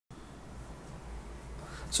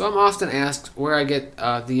So I'm often asked where I get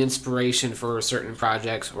the inspiration for certain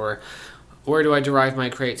projects, or where do I derive my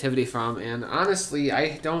creativity from, and honestly,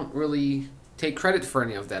 I don't really take credit for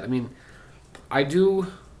any of that. I mean, I do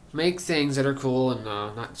make things that are cool, and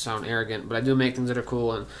not sound arrogant, but I do make things that are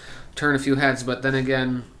cool and turn a few heads, but then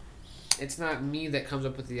again, it's not me that comes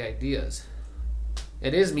up with the ideas.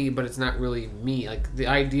 It is me, but it's not really me. Like, the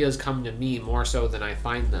ideas come to me more so than I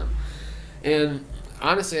find them. And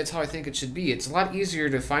honestly, that's how I think it should be. It's a lot easier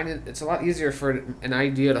to find it. It's a lot easier for an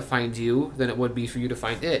idea to find you than it would be for you to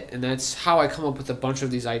find it. And that's how I come up with a bunch of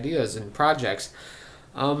these ideas and projects.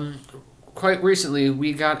 Um, Quite recently,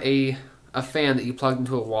 we got a fan that you plugged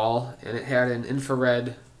into a wall, and it had an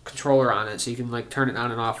infrared controller on it, so you can like turn it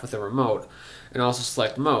on and off with a remote, and also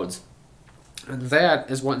select modes. And that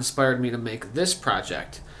is what inspired me to make this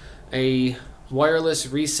project, a wireless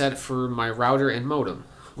reset for my router and modem.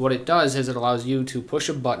 What it does is it allows you to push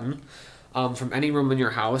a button from any room in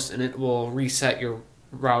your house, and it will reset your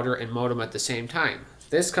router and modem at the same time.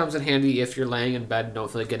 This comes in handy if you're laying in bed and don't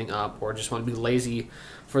feel like getting up, or just want to be lazy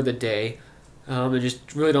for the day, and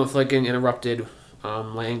just really don't feel like getting interrupted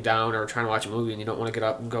laying down or trying to watch a movie, and you don't want to get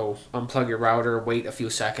up and go unplug your router, wait a few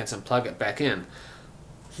seconds, and plug it back in.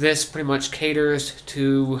 This pretty much caters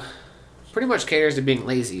to being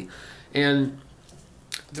lazy. And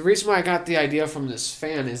the reason why I got the idea from this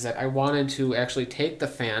fan is that I wanted to actually take the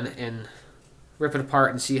fan and rip it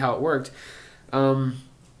apart and see how it worked.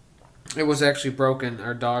 It was actually broken.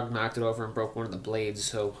 Our dog knocked it over and broke one of the blades,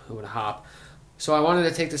 so it would hop. So I wanted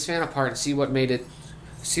to take this fan apart and see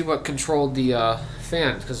what controlled the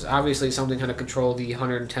fan, because obviously something had to control the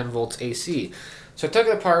 110 volts AC. So I took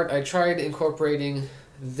it apart. I tried incorporating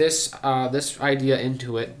this idea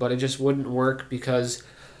into it, but it just wouldn't work because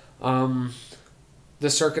the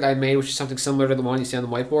circuit I made, which is something similar to the one you see on the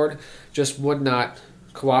whiteboard, just would not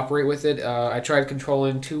cooperate with it. I tried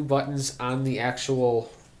controlling two buttons on the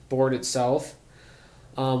actual board itself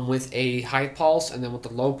with a high pulse and then with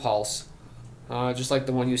the low pulse, just like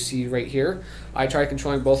the one you see right here. I tried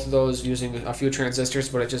controlling both of those using a few transistors,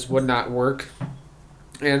 but it just would not work.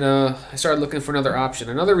 And I started looking for another option.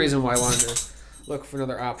 Another reason why I wanted to look for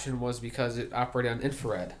another option was because it operated on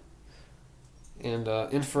infrared. And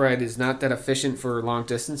infrared is not that efficient for long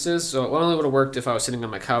distances, so it only would have worked if I was sitting on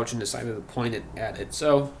my couch and decided to point it at it.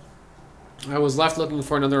 So I was left looking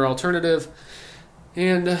for another alternative,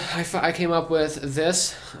 and I came up with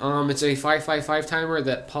this. It's a 555 timer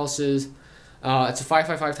that pulses. It's a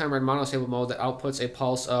 555 timer in monostable mode that outputs a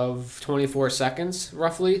pulse of 24 seconds,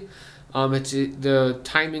 roughly. The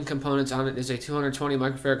timing components on it is a 220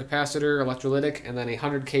 microfarad capacitor, electrolytic, and then a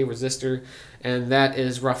 100K resistor, and that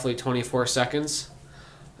is roughly 24 seconds.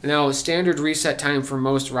 Now, standard reset time for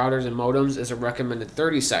most routers and modems is a recommended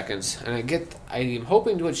 30 seconds, and I'm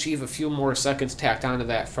hoping to achieve a few more seconds tacked onto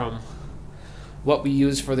that from what we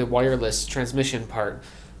use for the wireless transmission part.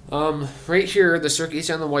 Right here, the circuit you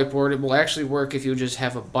see on the whiteboard, it will actually work if you just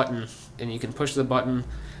have a button, and you can push the button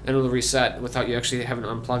and it'll reset without you actually having to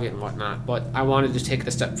unplug it and whatnot. But I wanted to take it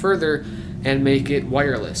a step further and make it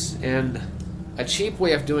wireless. And a cheap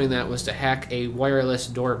way of doing that was to hack a wireless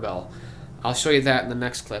doorbell. I'll show you that in the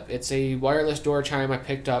next clip. It's a wireless door chime I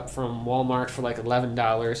picked up from Walmart for like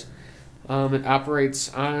 $11. It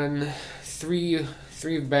operates on three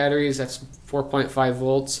batteries, that's 4.5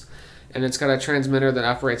 volts, and it's got a transmitter that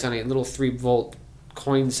operates on a little 3-volt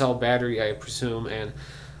coin cell battery, I presume, and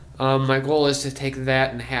my goal is to take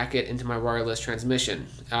that and hack it into my wireless transmission.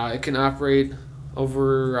 It can operate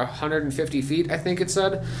over 150 feet, I think it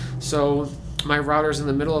said. So my router's in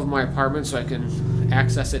the middle of my apartment, so I can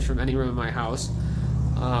access it from any room in my house.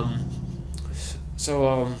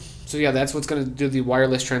 So yeah, that's what's going to do the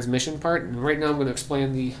wireless transmission part. And right now I'm going to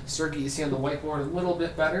explain the circuit you see on the whiteboard a little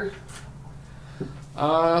bit better.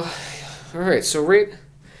 All right, so right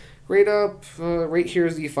here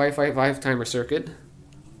is the 555 timer circuit.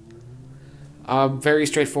 Very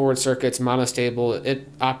straightforward circuit. It's monostable. It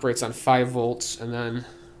operates on 5 volts, and then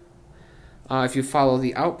if you follow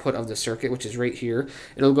the output of the circuit, which is right here,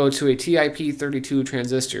 it'll go to a TIP32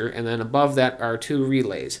 transistor, and then above that are 2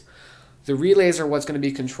 relays. The relays are what's going to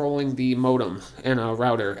be controlling the modem and a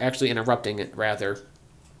router, actually interrupting it, rather.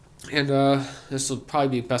 And this will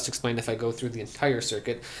probably be best explained if I go through the entire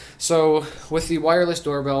circuit. So with the wireless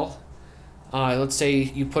doorbell, let's say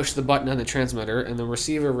you push the button on the transmitter and the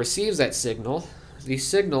receiver receives that signal. The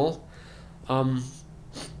signal from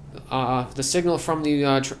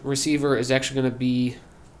the receiver is actually going to be,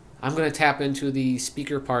 I'm going to tap into the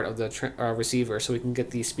speaker part of the receiver so we can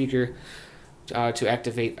get the speaker to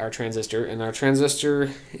activate our transistor. And our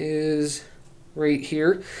transistor is right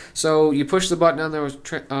here. So you push the button on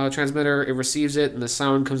the transmitter, it receives it, and the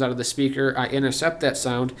sound comes out of the speaker. I intercept that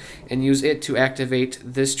sound and use it to activate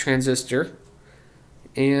this transistor.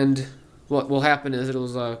 And what will happen is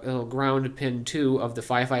it'll ground pin 2 of the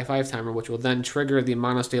 555 timer, which will then trigger the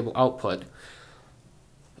monostable output.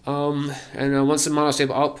 Once the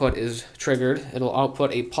monostable output is triggered, it'll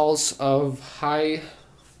output a pulse of high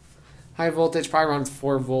voltage, probably around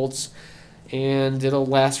 4 volts, and it'll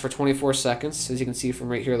last for 24 seconds, as you can see from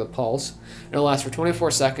right here, the pulse. It'll last for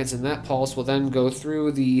 24 seconds, and that pulse will then go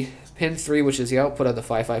through the pin 3, which is the output of the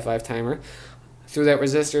 555 timer, through that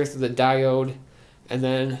resistor, through the diode, and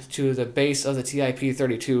then to the base of the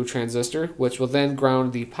TIP32 transistor, which will then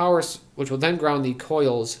ground the coils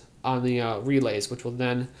on the relays, which will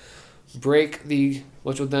then break the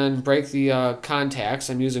contacts.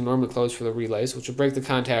 I'm using normally closed for the relays, which will break the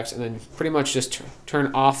contacts and then pretty much just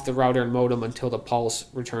turn off the router and modem until the pulse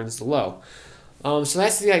returns the low. So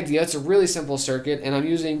that's the idea. It's a really simple circuit, and I'm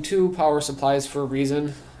using 2 power supplies for a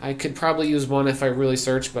reason. I could probably use one if I really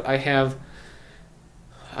search, but I have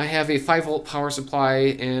a 5-volt power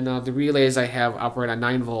supply, and the relays I have operate on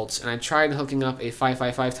 9 volts. And I tried hooking up a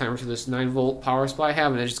 555 timer to this 9-volt power supply I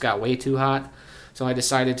have, and it just got way too hot. So I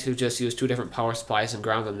decided to just use 2 different power supplies and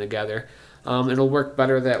ground them together. It'll work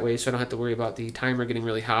better that way, so I don't have to worry about the timer getting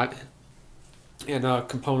really hot and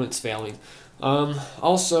components failing.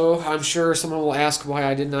 Also, I'm sure someone will ask why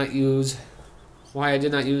I did not use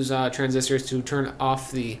transistors to turn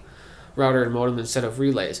off the router and modem instead of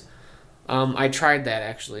relays. I tried that,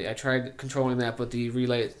 actually. I tried controlling that, but the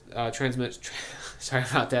relay sorry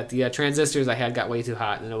about that. The transistors I had got way too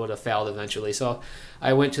hot, and it would have failed eventually. So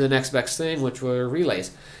I went to the next best thing, which were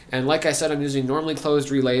relays. And like I said, I'm using normally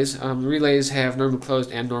closed relays. Relays have normally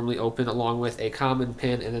closed and normally open, along with a common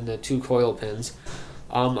pin and then the 2 coil pins.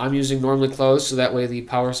 I'm using normally closed, so that way the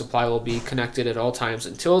power supply will be connected at all times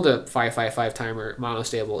until the 555 timer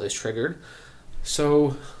monostable is triggered.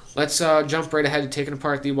 So let's jump right ahead to taking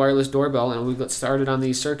apart the wireless doorbell, and we'll get started on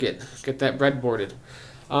the circuit, get that breadboarded.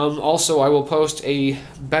 Also, I will post a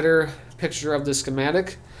better picture of the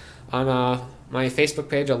schematic on my Facebook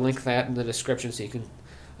page. I'll link that in the description so you can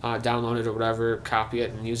download it or whatever, copy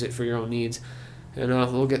it, and use it for your own needs. And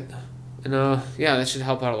yeah, that should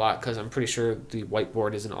help out a lot, because I'm pretty sure the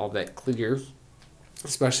whiteboard isn't all that clear,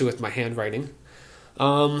 especially with my handwriting.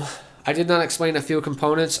 I did not explain a few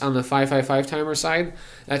components on the 555 timer side.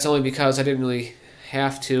 That's only because I didn't really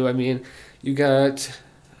have to. I mean, you got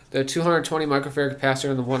the 220 microfarad capacitor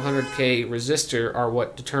and the 100K resistor are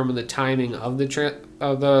what determine the timing of the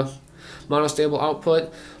monostable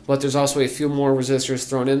output, but there's also a few more resistors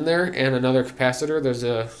thrown in there and another capacitor. There's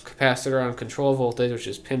a capacitor on control voltage, which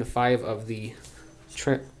is pin 5 of the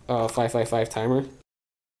 555 timer.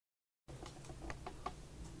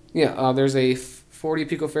 Yeah, there's a 40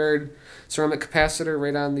 picofarad ceramic capacitor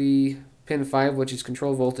right on the pin 5, which is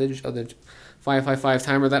control voltage of the 555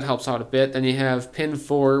 timer. That helps out a bit. Then you have pin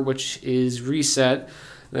 4, which is reset.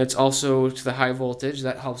 That's also to the high voltage.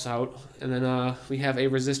 That helps out. And then we have a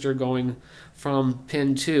resistor going from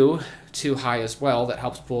pin 2 to high as well. That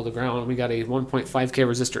helps pull the ground. We got a 1.5K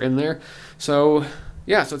resistor in there. So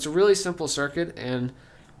yeah, so it's a really simple circuit and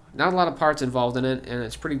not a lot of parts involved in it, and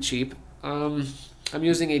it's pretty cheap. I'm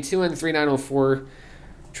using a 2N3904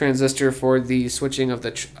 transistor for the switching of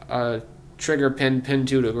the trigger pin 2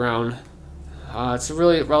 to ground. It's a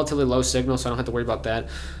relatively low signal, so I don't have to worry about that.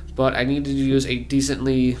 But I need to use a decent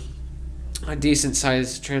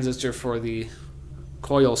sized transistor for the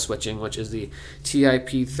coil switching, which is the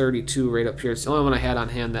TIP32 right up here. It's the only one I had on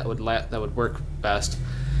hand that would work best.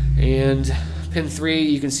 And pin 3,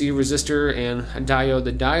 you can see resistor and a diode.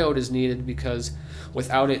 The diode is needed because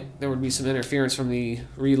without it, there would be some interference from the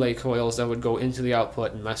relay coils that would go into the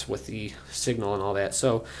output and mess with the signal and all that.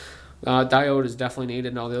 So diode is definitely needed,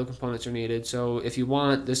 and all the other components are needed. So if you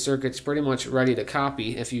want, this circuit's pretty much ready to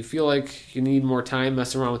copy. If you feel like you need more time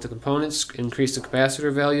messing around with the components, increase the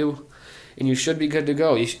capacitor value, and you should be good to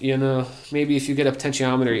go. You know, maybe if you get a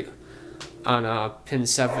potentiometer on pin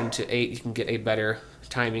 7 to 8, you can get a better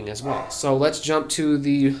timing as well. So let's jump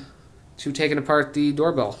to taking apart the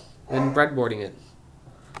doorbell and breadboarding it.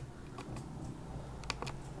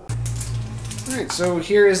 Alright, so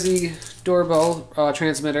here is the doorbell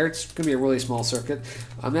transmitter. It's going to be a really small circuit.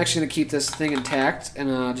 I'm actually going to keep this thing intact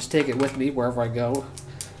and just take it with me wherever I go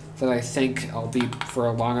that I think I'll be for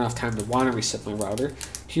a long enough time to want to reset my router.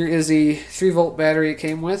 Here is the 3-volt battery it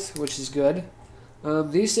came with, which is good.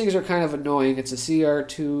 These things are kind of annoying. It's a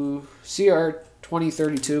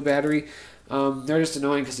CR2032 battery. They're just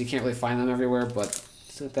annoying because you can't really find them everywhere, but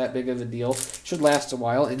it's not that big of a deal. Should last a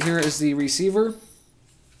while. And here is the receiver.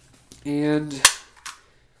 And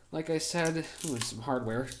like I said, and some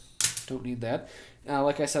hardware, don't need that.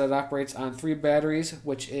 Like I said, it operates on 3 batteries,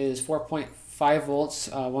 which is 4.5 volts,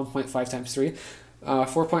 1.5 times 3.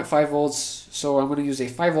 4.5 volts, so I'm going to use a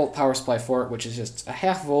 5 volt power supply for it, which is just a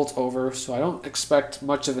half volt over, so I don't expect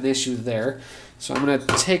much of an issue there. So I'm going to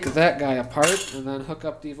take that guy apart and then hook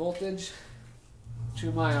up the voltage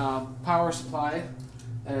to my power supply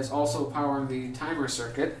that is also powering the timer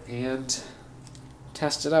circuit and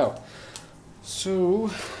test it out.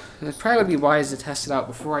 So it probably would be wise to test it out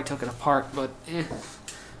before I took it apart, but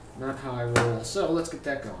not how I roll. So let's get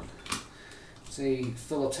that going. It's a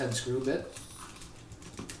Phillips head screw bit.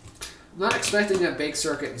 I'm not expecting a big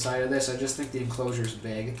circuit inside of this, I just think the enclosure is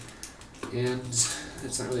big, and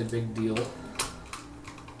it's not really a big deal.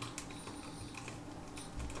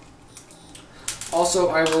 Also,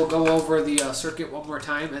 I will go over the circuit one more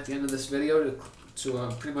time at the end of this video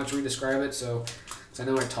to pretty much re-describe it, so I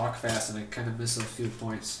know I talk fast and I kind of miss a few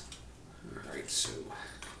points. Alright, so...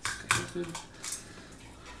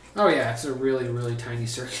 oh yeah, it's a really, really tiny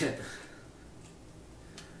circuit.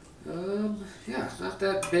 Yeah, not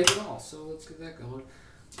that big at all, so let's get that going.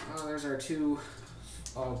 There's our 2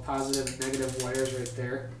 positive and negative wires right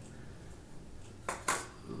there.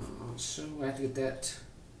 So I have to get that...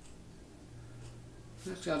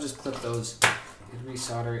 actually, I'll just clip those and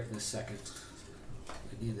re-solder it in a second.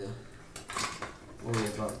 I need to worry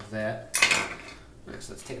about that. Alright,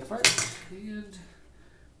 so let's take it apart. And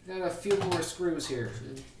we got a few more screws here.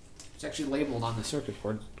 It's actually labeled on the circuit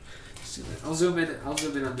board. I'll zoom in on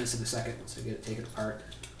this in a second once I get it taken apart.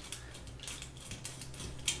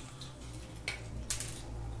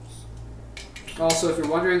 Also, if you're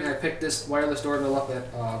wondering, I picked this wireless doorbell up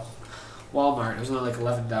at Walmart. It was only like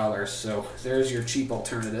 $11, so there's your cheap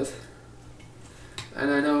alternative.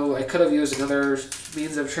 And I know I could have used another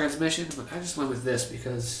means of transmission, but I just went with this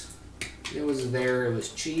because it was there, it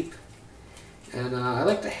was cheap, and I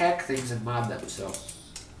like to hack things and mod them, so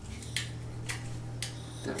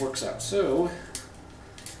that works out. So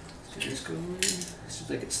let's just go in. Seems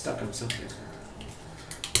like it's stuck on something.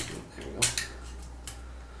 There we go.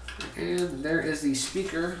 And there is the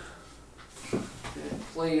speaker that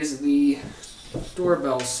plays the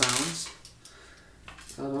doorbell sounds.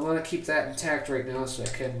 I want to keep that intact right now so I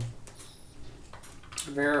can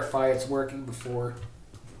verify it's working before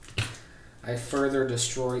I further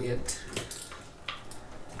destroy it.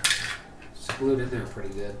 It's glued in there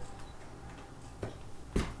pretty good.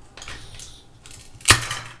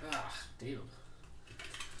 Ah, damn.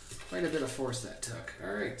 Quite a bit of force that took.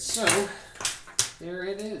 Alright, so there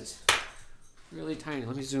it is. Really tiny.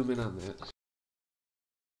 Let me zoom in on that.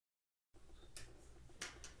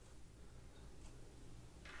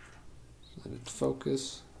 Let it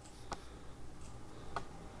focus.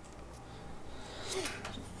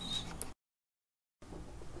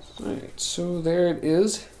 Alright, so there it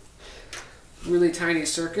is. Really tiny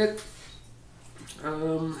circuit.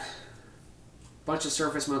 Bunch of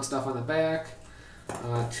surface mount stuff on the back.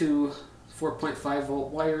 2 4.5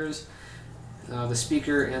 volt wires. The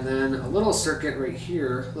speaker, and then a little circuit right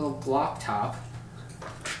here, little glop top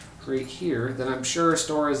right here that I'm sure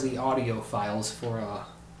stores the audio files for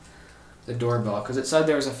the doorbell, because it said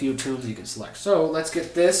there was a few tunes you could select. So let's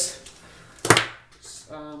get this.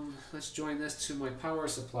 Let's join this to my power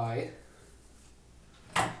supply,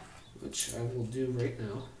 which I will do right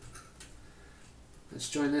now. Let's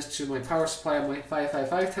join this to my power supply on my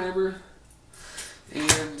 555 timer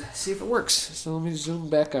and see if it works. So let me zoom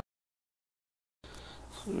back up.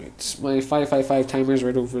 Alright, my 555 timer is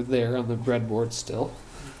right over there on the breadboard still.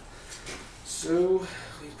 So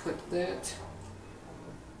we put that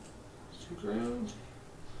to ground.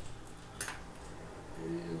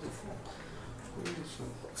 And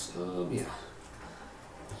yeah.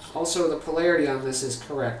 Also, the polarity on this is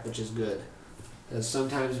correct, which is good. Because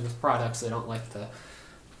sometimes with products, they don't like to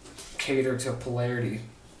cater to polarity.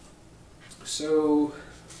 So,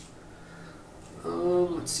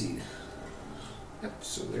 let's see. Yep,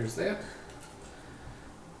 so there's that.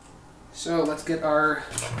 So let's get our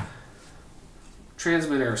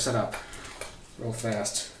transmitter set up real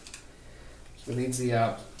fast. So it needs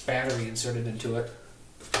the battery inserted into it.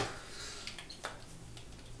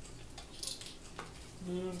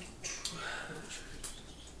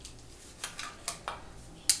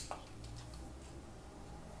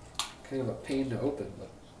 Kind of a pain to open, but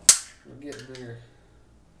we're getting there.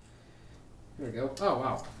 There we go. Oh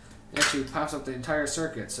wow. It actually pops up the entire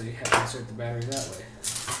circuit, so you have to insert the battery that way.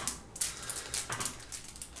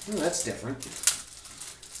 Oh, that's different.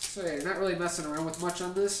 So yeah, you're not really messing around with much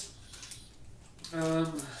on this.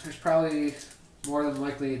 There's probably more than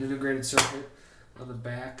likely an integrated circuit on the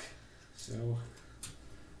back. So,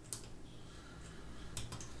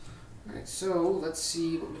 alright, so let's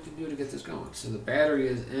see what we can do to get this going. So the battery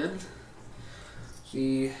is in.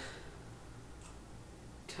 The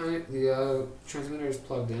transmitter is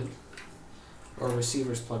plugged in, or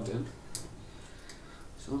receiver is plugged in.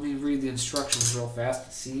 So let me read the instructions real fast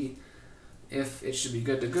to see if it should be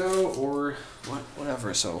good to go or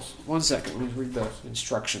whatever. So, one second, let me read the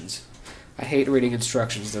instructions. I hate reading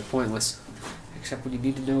instructions, they're pointless, except when you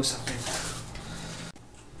need to know something.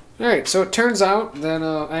 Alright, so it turns out that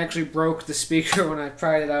I actually broke the speaker when I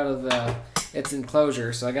pried it out of its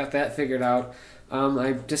enclosure, so I got that figured out.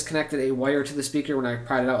 I disconnected a wire to the speaker when I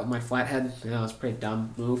pried it out with my flathead. You know, it's a pretty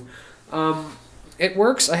dumb move. It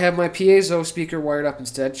works. I have my piezo speaker wired up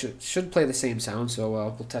instead. Should play the same sound, so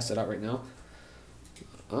we'll test it out right now.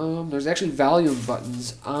 There's actually volume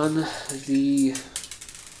buttons on the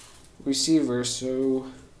receiver, so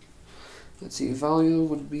let's see. Volume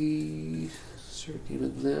would be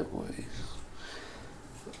circulated that way.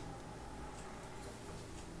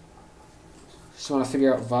 Just want to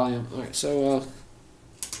figure out volume. All right, so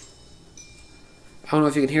I don't know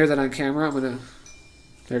if you can hear that on camera.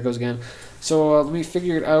 There it goes again. So let me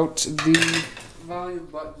figure out the volume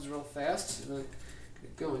buttons real fast and get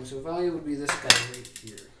it going. So volume would be this guy right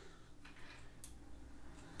here.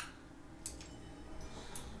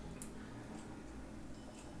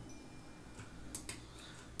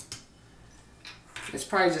 It's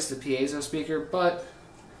probably just a piezo speaker, but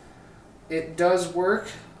it does work.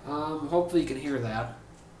 Hopefully you can hear that.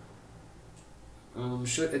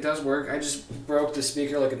 It does work. I just broke the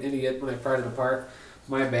speaker like an idiot when I pried it apart.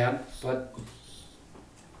 My bad. But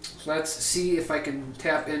let's see if I can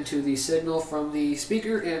tap into the signal from the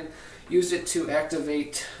speaker and use it to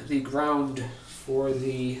activate the ground for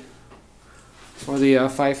the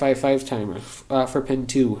 555 timer for pin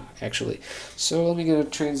 2 actually. So let me get a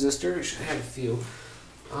transistor. I should have a few.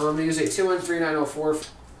 I'm going to use a 213904.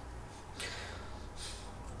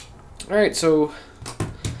 Alright, so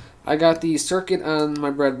I got the circuit on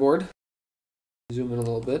my breadboard. Zoom in a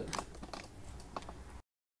little bit.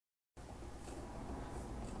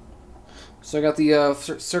 So I got the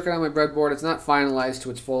circuit on my breadboard. It's not finalized to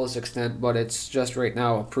its fullest extent, but it's just right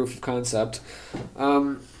now a proof of concept.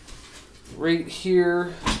 Right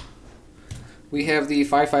here we have the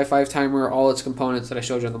 555 timer, all its components that I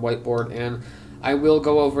showed you on the whiteboard, and I will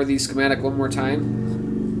go over the schematic one more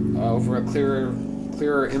time, over a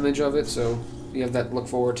clearer image of it, so you have that to look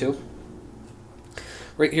forward to.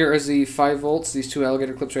 Right here is the 5 volts, these two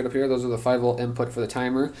alligator clips right up here, those are the 5 volt input for the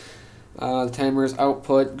timer. The timer's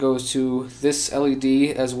output goes to this LED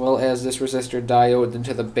as well as this resistor diode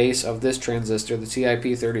into the base of this transistor, the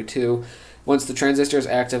TIP32. Once the transistor is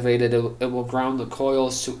activated, it will ground the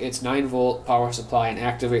coils to its 9 volt power supply and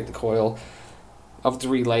activate the coil of the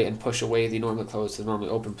relay and push away the normally closed to the normally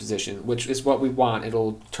open position, which is what we want.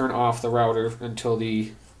 It'll turn off the router until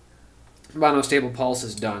the monostable pulse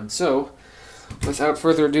is done. So, without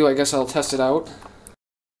further ado, I guess I'll test it out.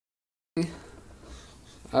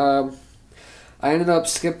 I ended up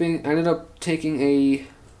taking a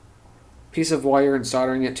piece of wire and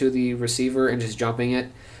soldering it to the receiver and just jumping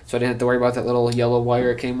it, so I didn't have to worry about that little yellow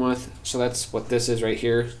wire it came with. So that's what this is right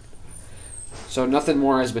here. So nothing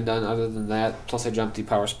more has been done other than that, plus I jumped the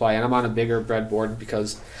power supply, and I'm on a bigger breadboard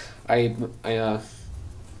because I'm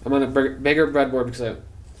on a bigger breadboard because I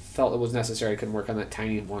felt it was necessary. I couldn't work on that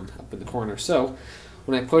tiny one up in the corner. So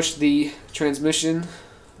when I push the transmitter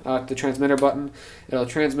button, it'll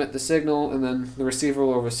transmit the signal, and then the receiver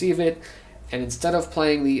will receive it, and instead of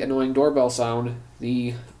playing the annoying doorbell sound,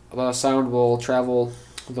 the sound will travel,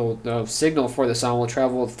 the signal for the sound will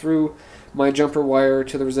travel through my jumper wire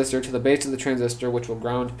to the resistor to the base of the transistor, which will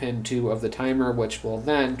ground pin 2 of the timer, which will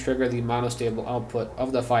then trigger the monostable output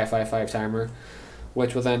of the 555 timer,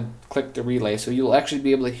 which will then click the relay. So you'll actually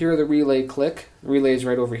be able to hear the relay click. The relay is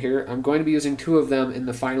right over here. I'm going to be using 2 of them in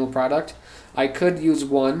the final product. I could use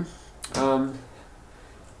 1,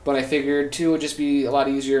 but I figured 2 would just be a lot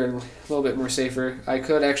easier and a little bit more safer. I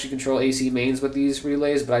could actually control AC mains with these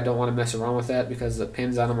relays, but I don't want to mess around with that because the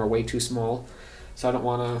pins on them are way too small. So I don't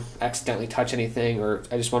want to accidentally touch anything, or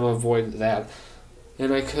I just want to avoid that.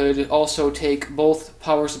 And I could also take both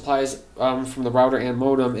power supplies from the router and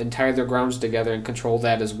modem and tie their grounds together and control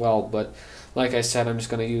that as well. But like I said, I'm just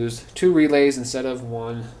going to use 2 relays instead of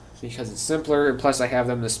 1 because it's simpler, and plus I have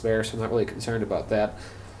them to spare, so I'm not really concerned about that.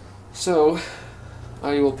 So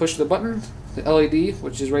I will push the button, the LED,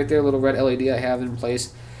 which is right there, a little red LED I have in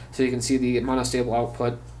place, so you can see the monostable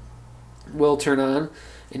output will turn on,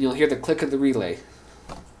 and you'll hear the click of the relay.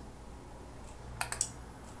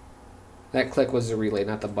 That click was the relay,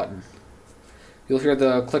 not the button. You'll hear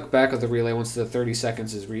the click back of the relay once the 30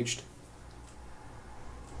 seconds is reached.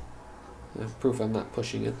 Proof I'm not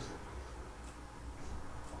pushing it.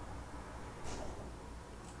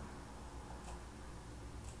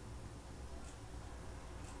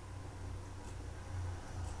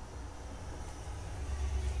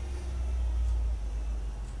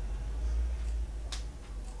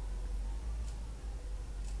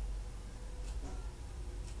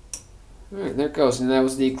 Alright, there it goes, and that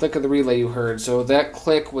was the click of the relay you heard. So that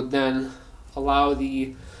click would then allow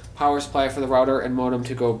the power supply for the router and modem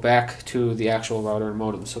to go back to the actual router and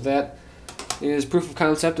modem. So that is proof of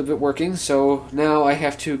concept of it working. So now I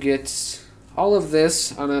have to get all of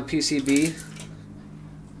this on a PCB,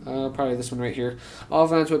 probably this one right here, all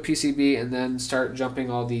of it onto a PCB, and then start jumping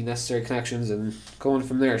all the necessary connections and going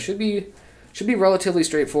from there. Should be relatively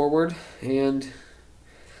straightforward, and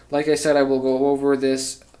like I said, I will go over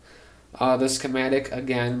this the schematic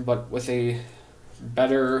again, but with a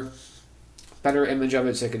better image of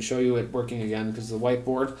it, so I can show you it working again, because the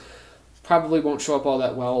whiteboard probably won't show up all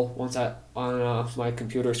that well once on my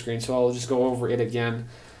computer screen. So I'll just go over it again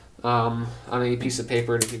on a piece of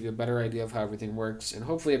paper to give you a better idea of how everything works, and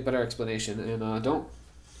hopefully a better explanation. And don't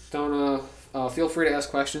feel free to ask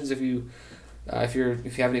questions if you have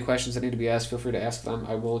any questions that need to be asked. Feel free to ask them.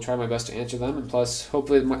 I will try my best to answer them, and plus,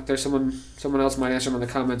 hopefully, there's someone else might answer them in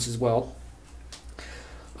the comments as well.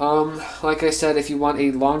 Like I said, if you want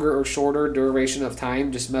a longer or shorter duration of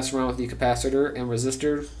time, just mess around with the capacitor and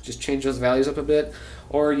resistor. Just change those values up a bit,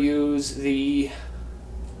 or use the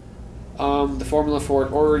formula for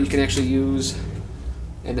it, or you can actually use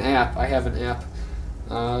an app. I have an app.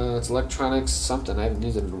 It's electronics something. I haven't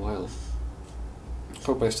used it in a while.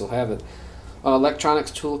 Hope I still have it.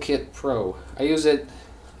 Electronics Toolkit Pro. I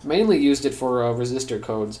mainly used it for resistor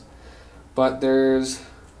codes, but there's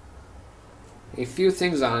a few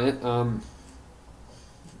things on it.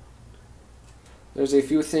 There's a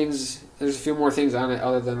few more things on it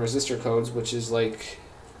other than resistor codes, which is like,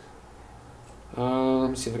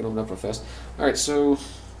 let me see if I can open it up real fast. Alright, so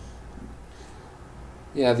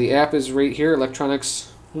yeah, the app is right here, Electronic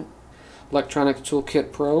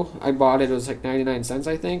Toolkit Pro. I bought it. It was like 99 cents,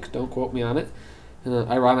 I think. Don't quote me on it. And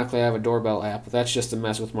ironically, I have a doorbell app. That's just to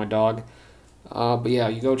mess with my dog. But yeah,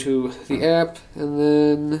 you go to the app, and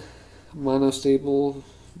then monostable.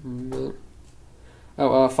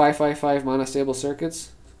 555 monostable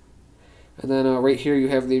circuits. And then right here you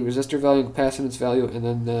have the resistor value, capacitance value, and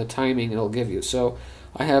then the timing it'll give you. So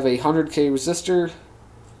I have a 100K resistor,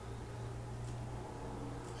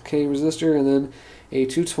 and then a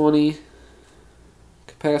 220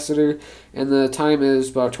 capacitor, and the time is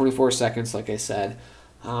about 24 seconds, like I said.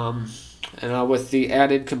 And with the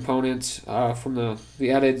added components from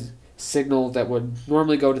the added signal that would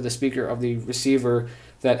normally go to the speaker of the receiver,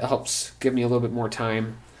 that helps give me a little bit more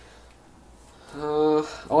time.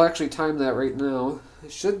 I'll actually time that right now.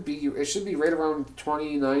 It should be right around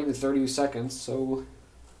 29 to 30 seconds. So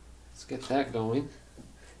let's get that going.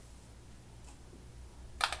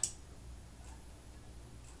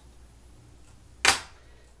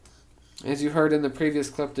 As you heard in the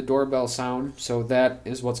previous clip, the doorbell sound, so that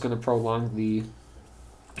is what's going to prolong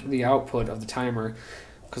the output of the timer,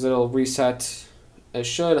 because it'll reset. It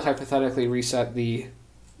should hypothetically reset the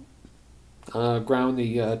ground,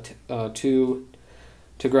 to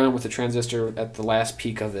ground with the transistor at the last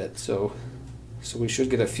peak of it. So we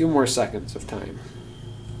should get a few more seconds of time.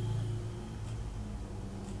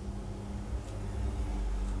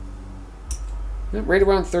 Yep, right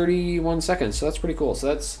around 31 seconds. So that's pretty cool. So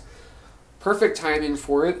that's perfect timing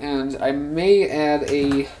for it, and I may add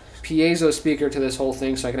a piezo speaker to this whole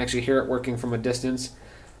thing so I can actually hear it working from a distance.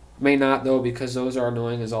 May not though, because those are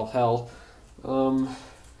annoying as all hell.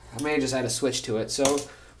 I may just add a switch to it. So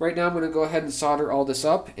right now I'm going to go ahead and solder all this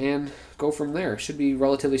up and go from there. Should be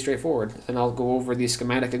relatively straightforward. And I'll go over the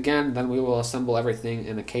schematic again, then we will assemble everything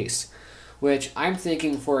in a case. Which I'm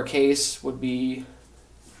thinking for a case would be,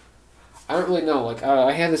 I don't really know. Like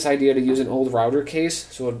I had this idea to use an old router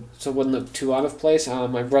case, so it wouldn't look too out of place.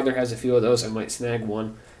 My brother has a few of those. I might snag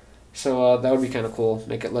one, so that would be kind of cool.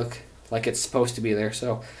 Make it look like it's supposed to be there.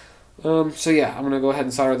 So yeah, I'm gonna go ahead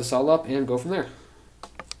and solder this all up and go from there.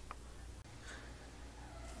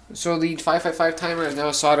 So the 555 timer is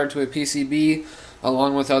now soldered to a PCB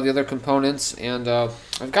along with all the other components, and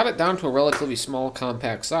I've got it down to a relatively small,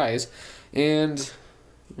 compact size, and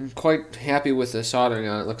I'm quite happy with the soldering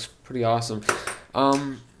on it. It looks pretty awesome.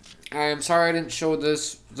 I'm sorry I didn't show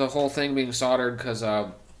the whole thing being soldered, because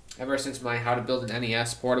ever since my How to Build an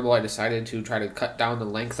NES Portable, I decided to try to cut down the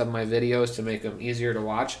length of my videos to make them easier to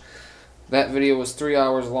watch. That video was 3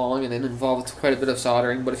 hours long, and it involved quite a bit of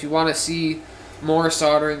soldering, but if you want to see more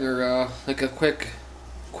soldering or like a quick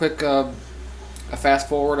a fast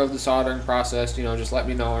forward of the soldering process, just let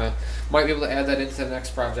me know, and I might be able to add that into the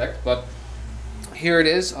next project. But here it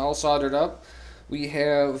is, all soldered up. We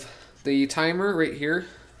have the timer right here,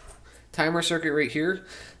 timer circuit right here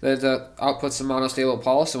that outputs the monostable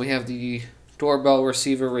pulse, and we have the doorbell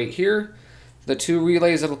receiver right here, the two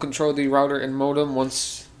relays that will control the router and modem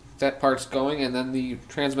once that part's going, and then the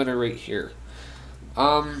transmitter right here.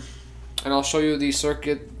 And I'll show you the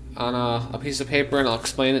circuit on a piece of paper, and I'll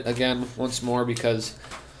explain it again once more because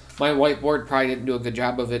my whiteboard probably didn't do a good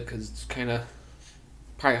job of it because it's kind of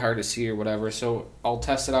probably hard to see or whatever. So I'll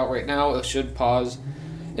test it out right now. It should pause.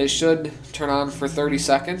 It should turn on for 30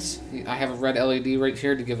 seconds. I have a red LED right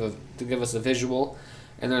here to give us a visual,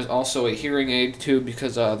 and there's also a hearing aid too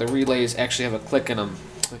because the relays actually have a click in them,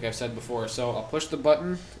 like I've said before. So I'll push the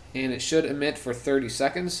button, and it should emit for 30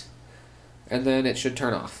 seconds, and then it should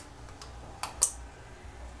turn off.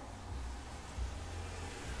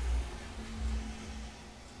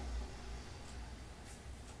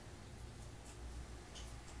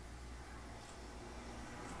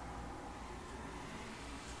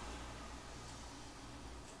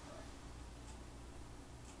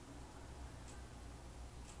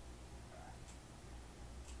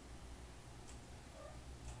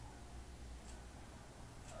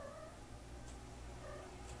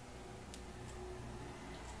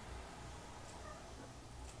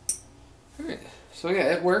 Alright, so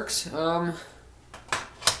yeah, it works.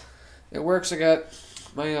 It works. I got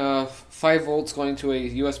my 5 volts going to a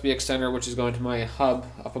USB extender, which is going to my hub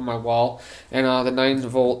up on my wall, and the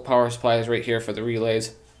 9-volt power supply is right here for the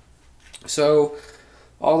relays. So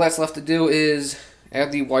all that's left to do is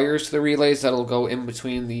add the wires to the relays that'll go in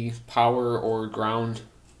between the power or ground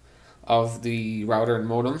of the router and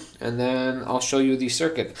modem, and then I'll show you the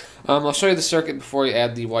circuit. I'll show you the circuit before you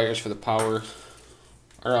add the wires for the power,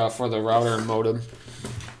 or for the router and modem.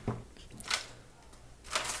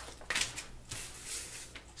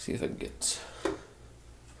 See if I can get.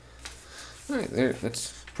 Alright, there.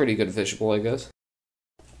 That's pretty good visual, I guess.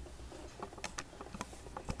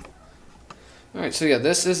 Alright, so yeah,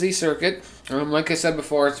 this is the circuit. Like I said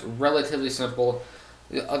before, it's relatively simple.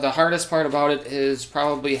 The hardest part about it is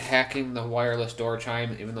probably hacking the wireless door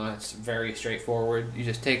chime, even though it's very straightforward. You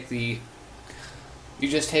just take a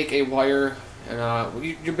wire, and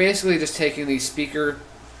you're basically just taking the speaker,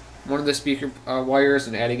 one of the speaker wires,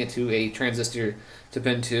 and adding it to a transistor to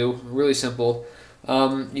pin 2. Really simple.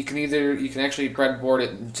 You can actually breadboard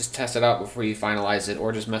it and just test it out before you finalize it,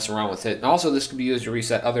 or just mess around with it. And also, this can be used to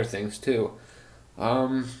reset other things too.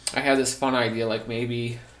 I had this fun idea, like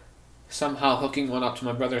maybe somehow hooking one up to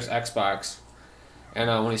my brother's Xbox, and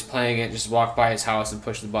when he's playing it, just walk by his house and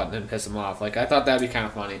push the button and piss him off. Like, I thought that'd be kind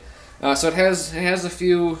of funny. So it has a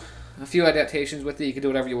few adaptations with it. You can do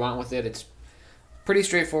whatever you want with it. It's pretty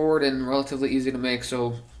straightforward and relatively easy to make.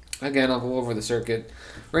 So again, I'll go over the circuit.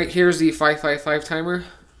 Right here's the 555 timer,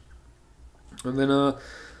 and then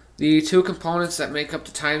the two components that make up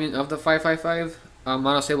the timing of the 555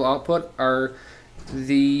 monostable output are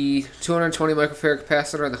the 220 microfarad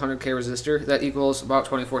capacitor and the 100K resistor. That equals about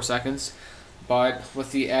 24 seconds. But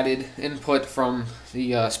with the added input from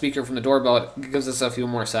the speaker from the doorbell, it gives us a few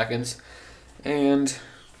more seconds. And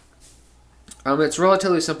it's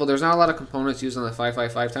relatively simple. There's not a lot of components used on the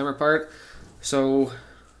 555 timer part, so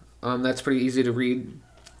that's pretty easy to read.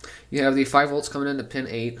 You have the 5 volts coming into pin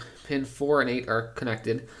 8. Pin 4 and 8 are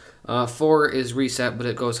connected. 4 is reset, but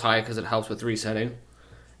it goes high because it helps with resetting.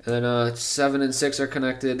 And then 7 and 6 are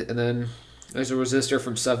connected, and then there's a resistor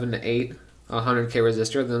from 7 to 8. 100K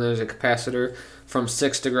resistor. Then there's a capacitor from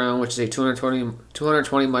 6 to ground, which is a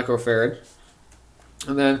 220 microfarad.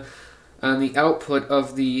 And then on the output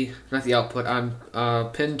of the, not the output,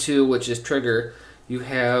 on pin 2, which is trigger, you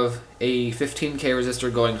have a 15K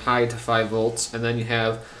resistor going high to 5 volts, and then you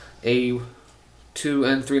have a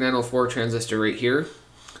 2N3904 transistor right here.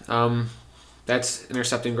 That's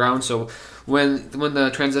intercepting ground. So when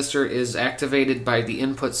the transistor is activated by the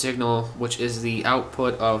input signal, which is the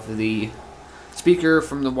output of the speaker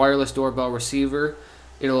from the wireless doorbell receiver,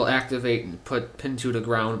 it'll activate and put pin 2 to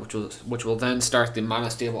ground, which will then start the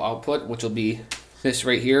monostable output, which will be this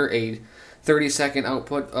right here, a 30-second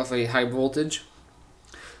output of a high voltage.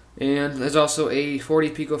 And there's also a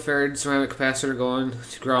 40 picofarad ceramic capacitor going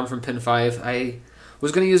to ground from pin 5. I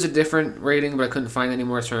was going to use a different rating, but I couldn't find any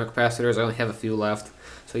more ceramic capacitors. I only have a few left,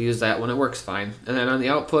 so I use that one. It works fine. And then on the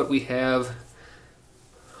output, we have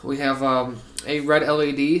a red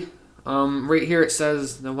LED. Right here it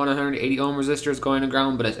says the 180 ohm resistor is going to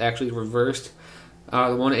ground, but it's actually reversed.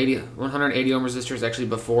 The 180 ohm resistor is actually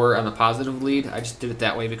before on the positive lead. I just did it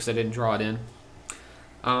that way because I didn't draw it in.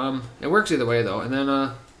 It works either way though. And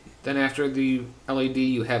then after the LED,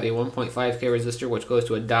 you have a 1.5K resistor, which goes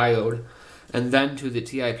to a diode, and then to the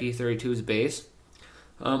TIP32's base.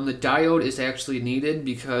 The diode is actually needed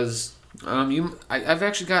because I've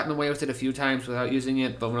actually gotten away with it a few times without using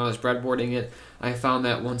it, but when I was breadboarding it, I found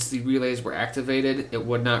that once the relays were activated, it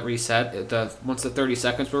would not reset. Once the 30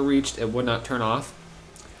 seconds were reached, it would not turn off.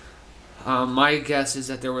 My guess is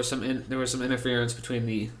that there was some interference between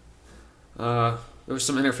the 9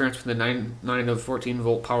 to 14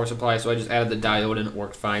 volt power supply, so I just added the diode and it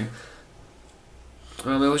worked fine. It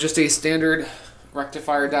was just a standard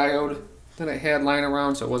rectifier diode that I had lying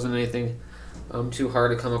around, so it wasn't anything too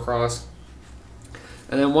hard to come across.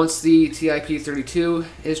 And then once the TIP32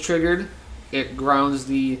 is triggered, it grounds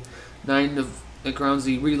the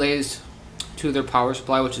relays to their power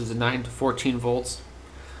supply, which is the 9 to 14 volts.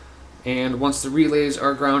 And once the relays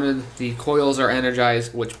are grounded, the coils are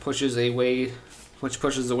energized, which pushes away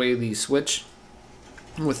the switch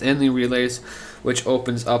within the relays, which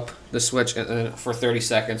opens up the switch for 30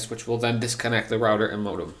 seconds, which will then disconnect the router and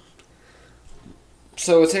modem.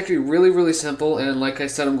 So it's actually really, really simple, and like I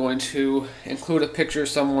said, I'm going to include a picture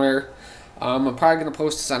somewhere. I'm probably going to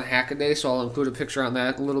post this on Hackaday, so I'll include a picture on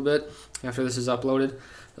that a little bit after this is uploaded.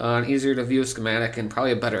 An easier to view schematic and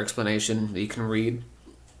probably a better explanation that you can read.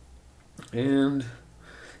 And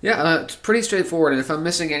yeah, it's pretty straightforward, and if I'm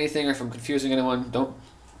missing anything or if I'm confusing anyone,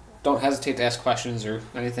 don't hesitate to ask questions or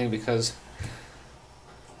anything, because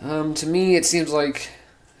to me it seems like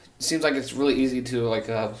it's really easy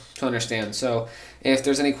to understand. So if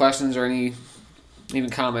there's any questions or even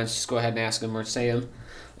comments, just go ahead and ask them or say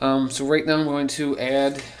them. So right now I'm going to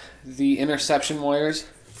add the interception wires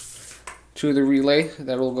to the relay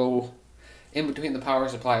that will go in between the power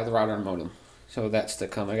supply of the router and modem. So that's to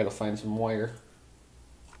come. I gotta find some wire.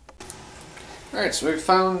 Alright, so we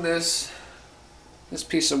found this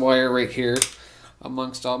piece of wire right here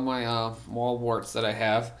amongst all my wall warts that I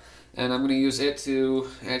have, and I'm going to use it to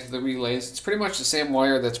add to the relays. It's pretty much the same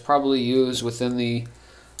wire that's probably used within the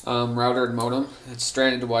router and modem. It's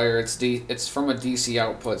stranded wire. It's from a DC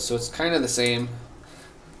output, so it's kind of the same.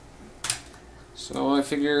 So I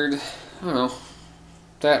figured, I don't know,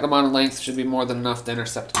 that amount of length should be more than enough to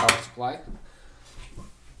intercept the power supply.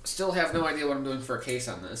 Still have no idea what I'm doing for a case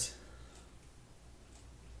on this.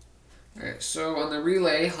 Alright, so on the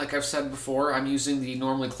relay, like I've said before, I'm using the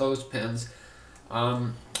normally closed pins,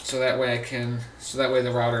 so that way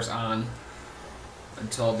the router's on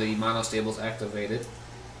until the monostable is activated.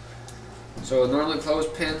 So normally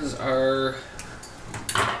closed pins are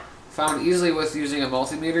found easily with using a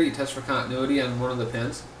multimeter. You test for continuity on one of the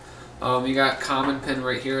pins. You got common pin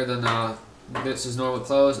right here, then this is normally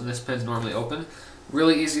closed and this pin's normally open.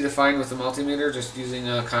 Really easy to find with the multimeter, just using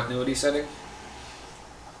a continuity setting.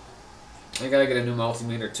 I gotta get a new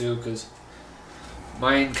multimeter too, because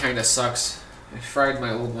mine kind of sucks. I fried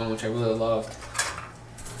my old one, which I really loved.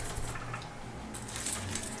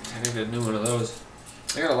 I gotta get a new one of those.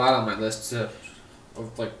 I got a lot on my list of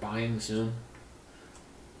buying soon.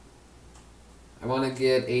 I want to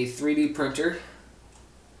get a 3D printer.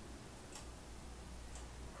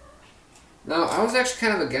 Now, I was actually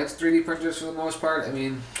kind of against 3D printers for the most part. I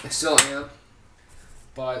mean, I still am,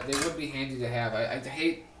 but they would be handy to have.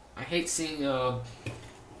 I hate seeing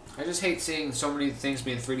I just hate seeing so many things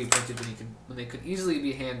being 3D printed when they could easily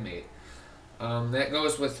be handmade. That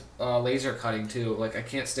goes with laser cutting too. Like, I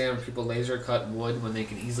can't stand when people laser cut wood when they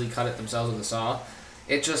can easily cut it themselves with a saw.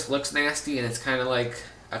 It just looks nasty, and it's kind of like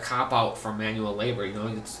a cop-out from manual labor, you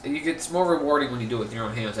know. It's more rewarding when you do it with your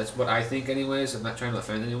own hands. That's what I think anyways. I'm not trying to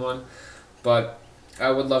offend anyone. But I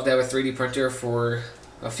would love to have a 3D printer for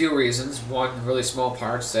a few reasons. One, really small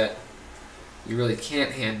parts that you really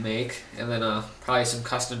can't hand make, and then probably some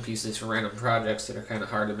custom pieces for random projects that are kind of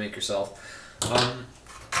hard to make yourself.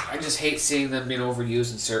 I just hate seeing them being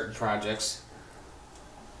overused in certain projects.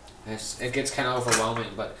 It gets kind of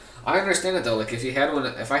overwhelming, but I understand it though. Like, if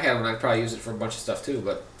I had one, I'd probably use it for a bunch of stuff too.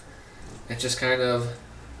 But it's just kind of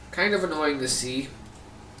annoying to see.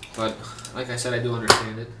 But like I said, I do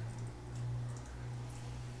understand it.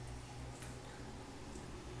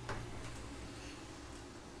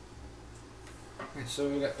 Okay, so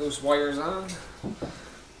we got those wires on.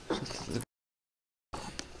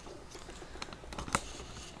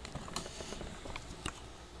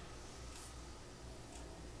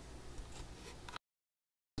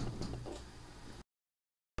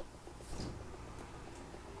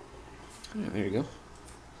 Yeah, there you go.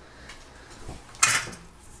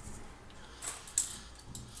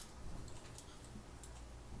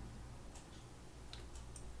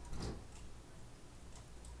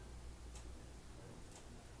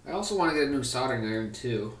 I also want to get a new soldering iron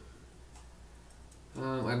too.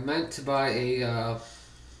 I meant to buy a, I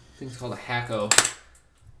think it's called a Hacko,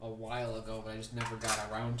 a while ago, but I just never got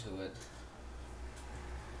around to it.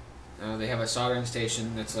 They have a soldering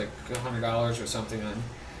station that's like $100 or something on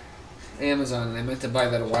Amazon, and I meant to buy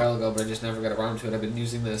that a while ago, but I just never got around to it. I've been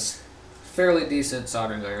using this fairly decent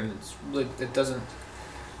soldering iron. It's really, it doesn't,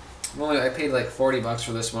 I paid like $40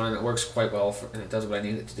 for this one, and it works quite well, and it does what I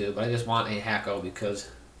need it to do, but I just want a Hacko because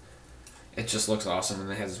it just looks awesome, and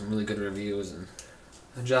it has some really good reviews, and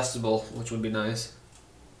adjustable, which would be nice.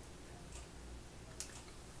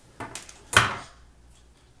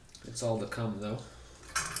 It's all to come, though.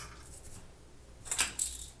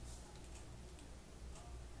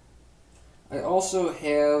 I also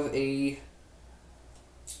have I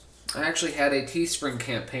actually had a Teespring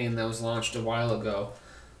campaign that was launched a while ago,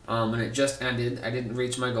 and it just ended. I didn't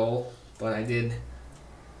reach my goal, but I did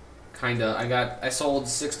kinda. I sold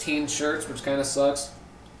 16 shirts, which kinda sucks.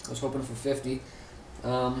 I was hoping for 50.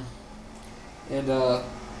 Yeah,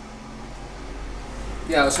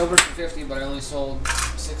 I was hoping for 50, but I only sold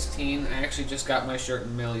 16. I actually just got my shirt in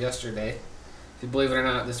the mail yesterday. If you believe it or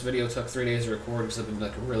not, this video took 3 days to record because I've been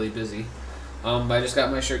like really busy. But I just got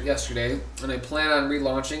my shirt yesterday, and I plan on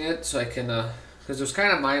relaunching it so I can, because it was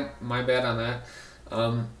kind of my bad on that.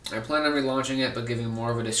 I plan on relaunching it, but giving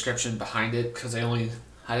more of a description behind it, because I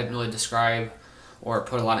didn't really describe or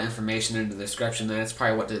put a lot of information into the description. That's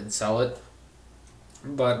probably what didn't sell it.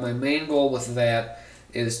 But my main goal with that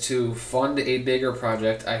is to fund a bigger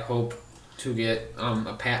project I hope to get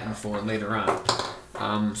a patent for later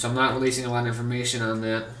on. So I'm not releasing a lot of information on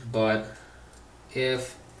that, but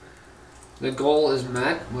if the goal is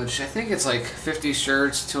met, which I think it's like 50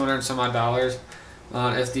 shirts, 200 and some odd dollars,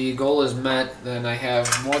 if the goal is met, then I have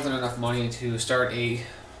more than enough money to start a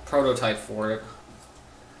prototype for it,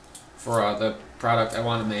 for the product I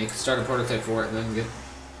want to make, start a prototype for it, and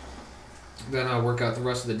then I'll work out the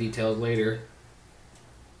rest of the details later.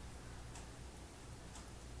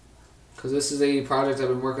 Because this is a project I've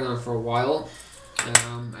been working on for a while.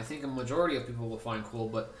 I think a majority of people will find cool,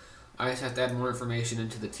 but I just have to add more information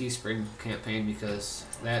into the Teespring campaign because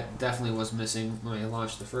that definitely was missing when I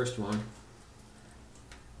launched the first one.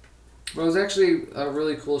 But it was actually a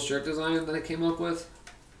really cool shirt design that I came up with.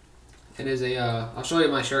 It is a, I'll show you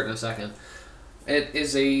my shirt in a second. It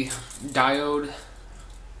is a diode.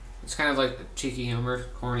 It's kind of like cheeky humor,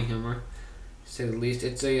 corny humor, to say the least.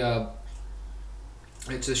 It's a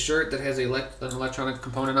shirt that has an electronic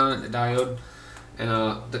component on it, a diode, and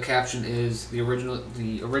the caption is the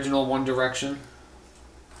original One Direction.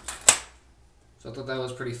 So I thought that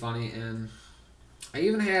was pretty funny, and I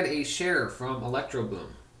even had a share from Electro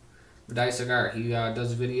Boom, the Die Cigar. He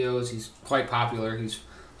does videos. He's quite popular. He's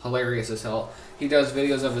hilarious as hell. He does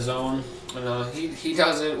videos of his own, and he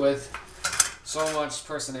does it with so much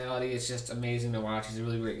personality. It's just amazing to watch. He's a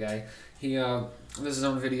really great guy. He does his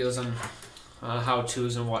own videos on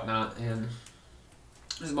how-tos and whatnot, and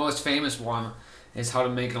his most famous one is how to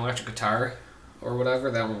make an electric guitar or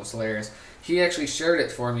whatever. That one was hilarious. He actually shared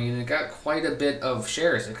it for me, and it got quite a bit of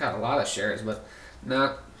shares. It got a lot of shares, but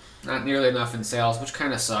not nearly enough in sales, which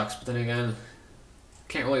kind of sucks. But then again,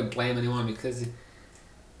 can't really blame anyone because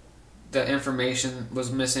the information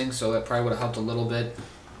was missing, so that probably would have helped a little bit.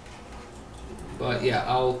 But yeah,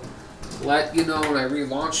 I'll let you know when I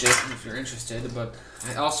relaunch it if you're interested. But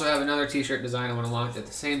I also have another t-shirt design I want to launch at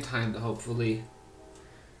the same time to hopefully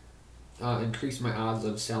increase my odds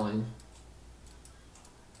of selling.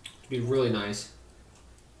 It'd be really nice.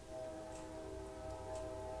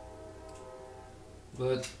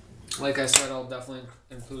 But like I said, I'll definitely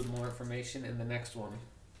include more information in the next one.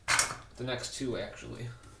 The next two, actually.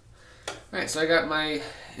 Alright, so I got my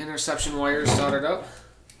interception wires soldered up.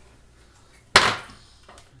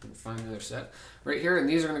 Find the other set right here, and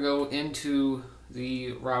these are going to go into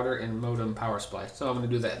the router and modem power supply. So I'm going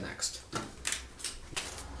to do that next.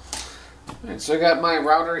 Alright, so I got my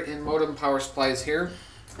router and modem power supplies here.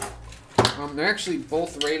 They're actually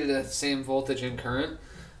both rated at the same voltage and current,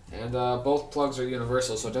 and both plugs are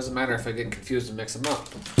universal, so it doesn't matter if I get confused and mix them up.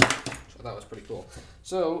 So that was pretty cool.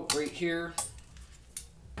 So right here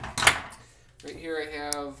I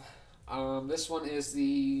have this one is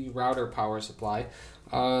the router power supply.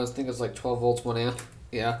 I think it's like 12 volts, 1 amp.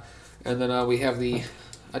 Yeah. And then we have the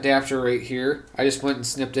adapter right here. I just went and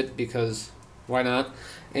snipped it because why not?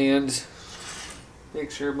 And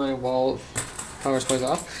make sure my wall power supply's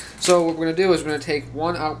off. So what we're going to do is we're going to take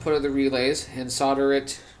one output of the relays and solder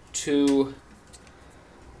it to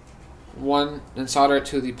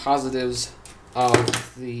the positives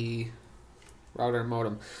of the router and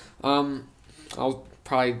modem. I'll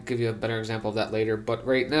probably give you a better example of that later. But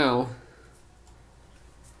right now,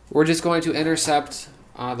 we're just going to intercept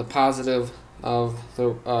the positive of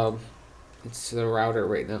the it's the router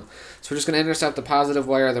right now. So we're just going to intercept the positive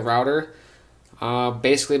wire of the router,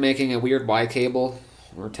 basically making a weird Y cable,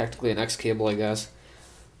 or technically an X cable, I guess.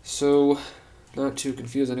 So, not to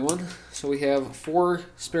confuse anyone. So we have four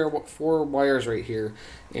wires right here,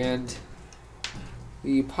 and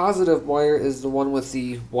the positive wire is the one with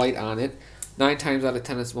the white on it. 9 times out of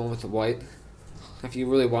 10 it's the one with the white. If you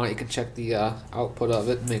really want, you can check the output of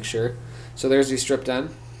it and make sure. So there's the stripped end.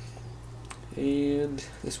 And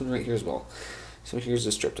this one right here as well. So here's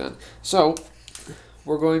the stripped end. So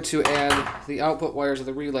we're going to add the output wires of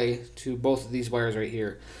the relay to both of these wires right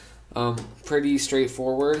here. Pretty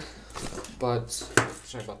straightforward, but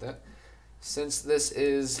sorry about that. Since this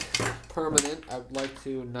is permanent, I'd like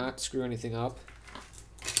to not screw anything up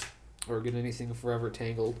or get anything forever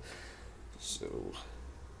tangled. So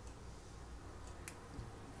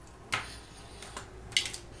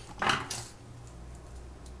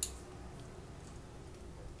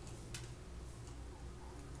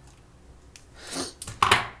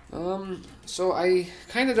so I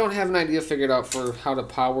kind of don't have an idea figured out for how to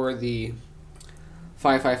power the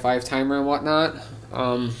 555 timer and whatnot.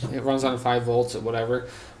 It runs on 5 volts or whatever,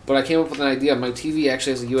 but I came up with an idea. My TV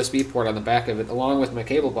actually has a USB port on the back of it, along with my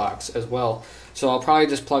cable box as well. So I'll probably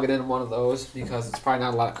just plug it in one of those because it's probably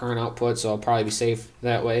not a lot of current output, so I'll probably be safe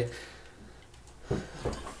that way.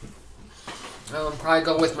 I'll probably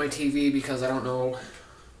go with my TV because I don't know.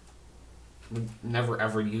 Would never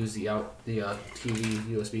ever use the TV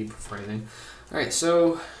USB for anything. Alright,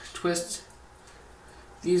 so twist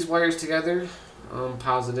these wires together,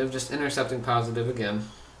 positive, just intercepting positive again.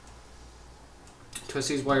 Twist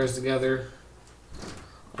these wires together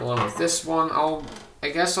along with this one. I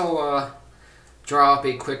guess I'll draw up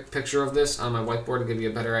a quick picture of this on my whiteboard to give you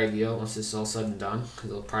a better idea once this is all said and done, because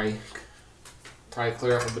it'll probably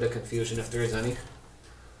clear up a bit of confusion if there is any.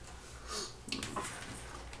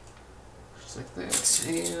 Like that,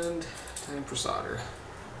 and time for solder.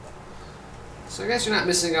 So I guess you're not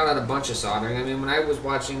missing out on a bunch of soldering. I mean, when I was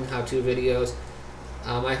watching how-to videos,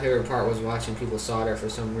 my favorite part was watching people solder for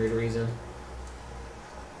some weird reason.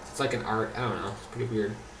 It's like an art. I don't know. It's pretty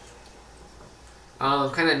weird. I'm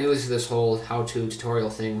kind of new to this whole how-to tutorial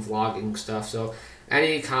thing, vlogging stuff, so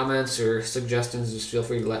any comments or suggestions, just feel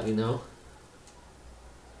free to let me know.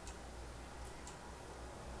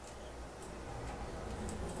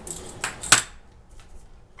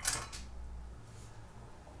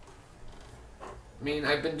 I mean,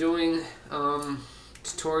 I've been doing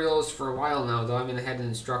tutorials for a while now, though. I mean, I had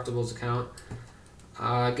an Instructables account.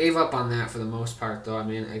 I gave up on that for the most part, though. I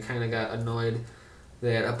mean, I kind of got annoyed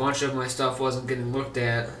that a bunch of my stuff wasn't getting looked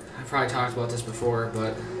at. I probably talked about this before,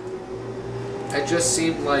 but it just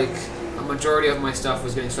seemed like a majority of my stuff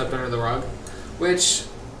was getting swept under the rug, which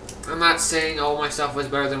I'm not saying all my stuff was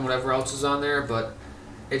better than whatever else was on there, but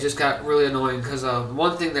it just got really annoying because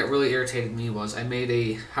one thing that really irritated me was I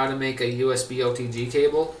made how to make a USB OTG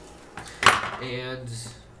cable, and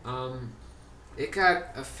it got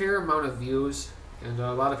a fair amount of views, and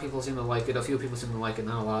a lot of people seem to like it. A few people seem to like it,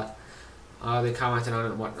 not a lot. They commented on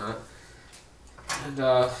it and whatnot, and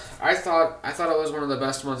I thought it was one of the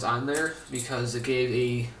best ones on there because it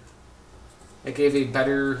gave a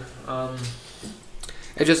better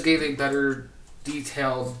it just gave a better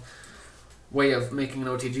detailed way of making an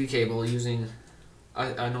OTG cable using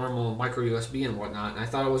a normal micro USB and whatnot, and I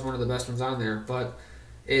thought it was one of the best ones on there, but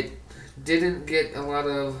it didn't get a lot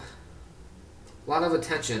of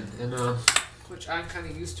attention, and which I'm kind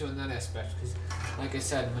of used to in that aspect, because like I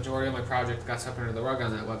said, the majority of my project got swept under the rug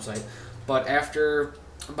on that website. But after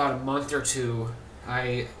about a month or two,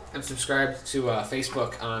 I am subscribed to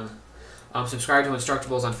Facebook I'm subscribed to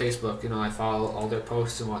Instructables on Facebook. You know, I follow all their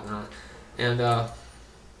posts and whatnot, and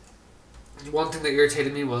one thing that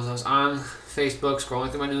irritated me was I was on Facebook scrolling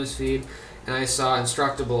through my news feed, and I saw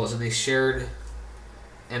Instructables, and they shared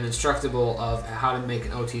an Instructable of how to make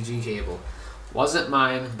an OTG cable. Wasn't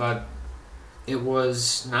mine, but it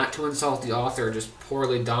was, not to insult the author, just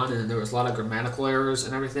poorly done, and there was a lot of grammatical errors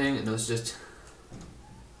and everything, and it just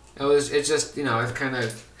you know, it kind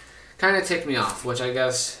of ticked me off, which I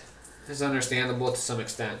guess is understandable to some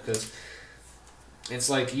extent, because it's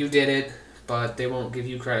like you did it, but they won't give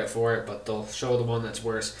you credit for it, but they'll show the one that's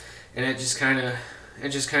worse, and it just kind of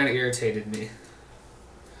irritated me.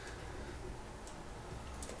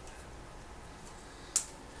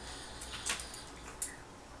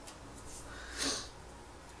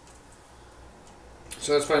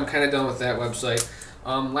 So that's why I'm kind of done with that website.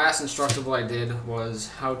 Last Instructable I did was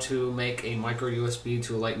how to make a micro USB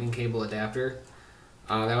to a lightning cable adapter.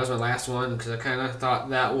 That was my last one because I kind of thought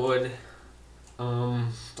that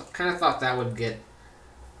would get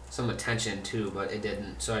some attention too, but it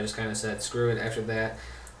didn't. So I just kind of said screw it. After that,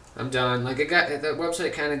 I'm done. Like that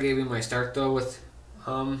website kind of gave me my start though with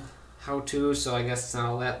how to, so I guess it's not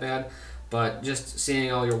all that bad. But just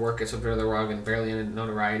seeing all your work get swept under the rug and barely any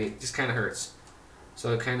notoriety, it just kind of hurts.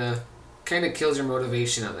 So it kind of kills your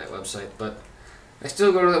motivation on that website. But I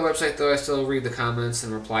still go to that website though. I still read the comments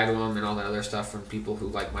and reply to them and all that other stuff from people who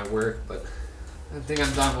like my work. But I think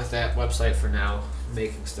I'm done with that website for now,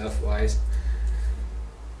 making stuff wise.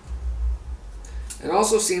 It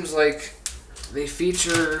also seems like they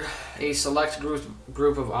feature a select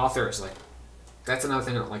group of authors. Like that's another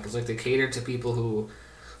thing I don't like. It's like they cater to people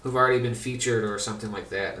who've already been featured or something like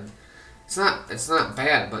that. And it's not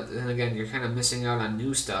bad, but then again, you're kind of missing out on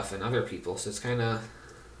new stuff and other people. So it's kind of,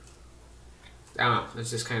 I don't know.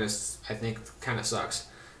 It's just kind of, I think, kind of sucks,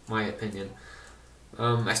 my opinion.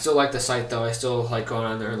 I still like the site though. I still like going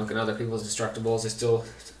on there and looking at other people's Destructibles. I still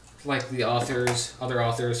like the other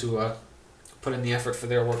authors who put in the effort for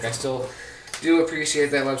their work. I still do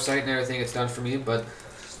appreciate that website and everything it's done for me, but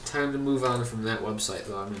time to move on from that website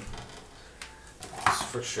though. I mean,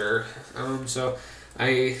 for sure. So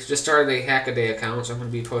I just started a Hackaday account, so I'm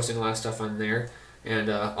going to be posting a lot of stuff on there, and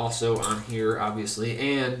also on here, obviously.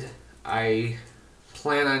 And I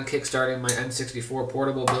plan on kickstarting my N64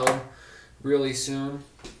 portable build really soon.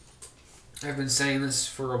 I've been saying this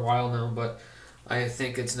for a while now, but I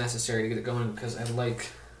think it's necessary to get it going because I like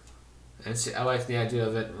the idea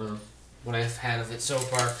of it, what I've had of it so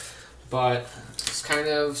far. But it's kind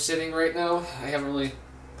of sitting right now. I haven't really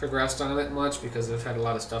progressed on it much because I've had a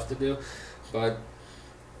lot of stuff to do. But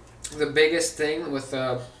the biggest thing with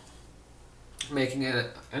making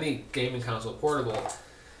any gaming console portable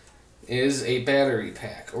is a battery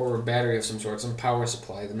pack or a battery of some sort, some power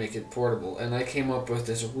supply to make it portable. And I came up with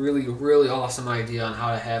this really, really awesome idea on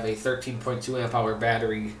how to have a 13.2 amp hour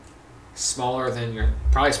battery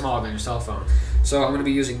probably smaller than your cell phone. So I'm going to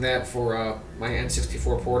be using that for my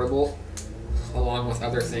N64 portable along with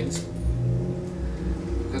other things.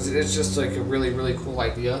 Because it's just like a really, really cool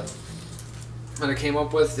idea. And I came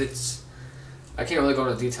up with I can't really go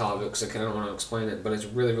into detail of it because I don't want to explain it, but it's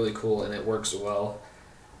really, really cool and it works well.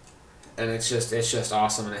 And it's just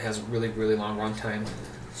awesome, and it has a really, really long runtime.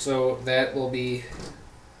 So that will be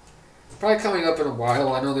probably coming up in a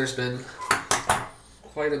while. I know there's been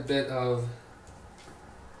quite a bit of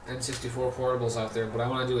N64 portables out there, but I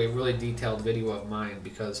want to do a really detailed video of mine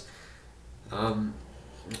because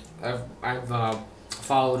I've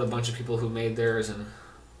followed a bunch of people who made theirs,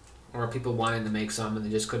 or people wanting to make some and they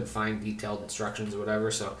just couldn't find detailed instructions or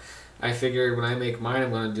whatever. So I figured when I make mine,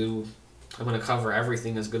 I'm going to cover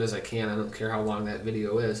everything as good as I can. I don't care how long that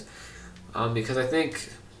video is, because I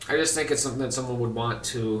just think it's something that someone would want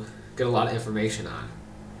to get a lot of information on.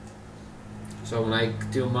 So when I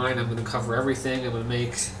do mine, I'm going to cover everything. I'm going to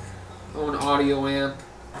make an audio amp,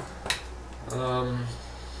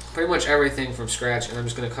 pretty much everything from scratch, and I'm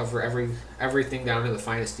just going to cover everything down to the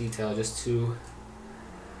finest detail just to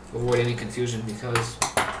avoid any confusion, because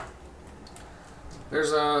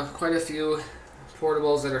there's quite a few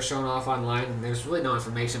portables that are shown off online, and there's really no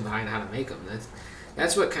information behind how to make them.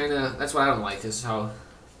 That's what I don't like, is how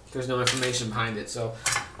there's no information behind it. So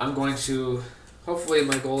I'm going to, hopefully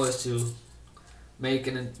my goal is to make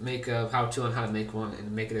a how-to on how to make one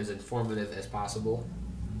and make it as informative as possible.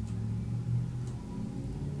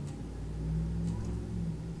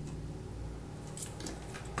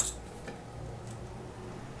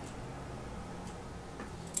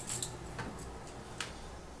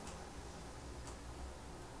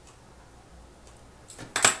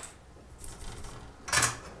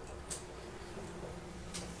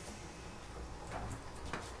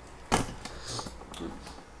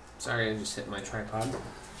 Sorry, I just hit my tripod.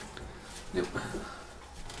 Yep.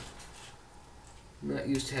 I'm not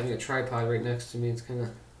used to having a tripod right next to me. It's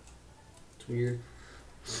weird.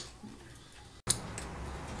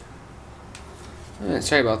 Alright,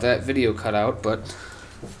 sorry about that. Video cut out, but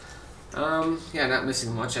yeah, not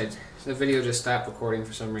missing much. The video just stopped recording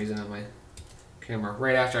for some reason on my camera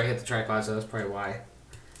right after I hit the tripod, so that's probably why.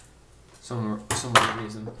 Some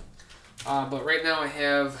reason. But right now I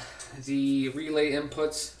have the relay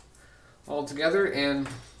inputs all together, and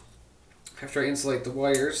after I insulate the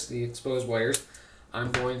wires, the exposed wires,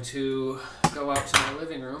 I'm going to go out to my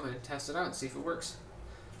living room and test it out and see if it works.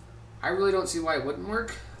 I really don't see why it wouldn't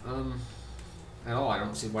work. At all, I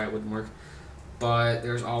don't see why it wouldn't work. But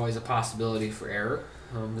there's always a possibility for error.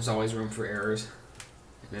 There's always room for errors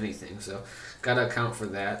in anything, so gotta account for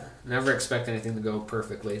that. Never expect anything to go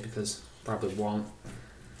perfectly, because probably won't.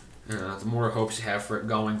 The more hopes you have for it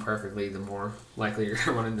going perfectly, the more likely you're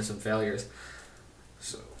gonna run into some failures.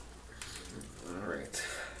 So, all right.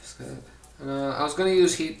 I was gonna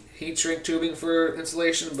use heat shrink tubing for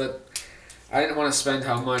insulation, but I didn't want to spend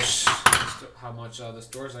how much the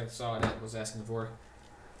stores I saw it at was asking for.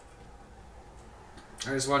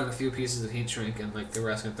 I just wanted a few pieces of heat shrink, and like they were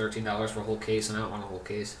asking $13 for a whole case, and I don't want a whole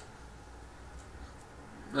case.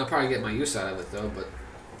 I'll probably get my use out of it though, but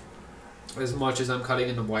as much as I'm cutting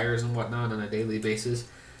into wires and whatnot on a daily basis,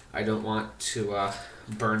 I don't want to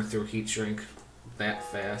burn through heat shrink that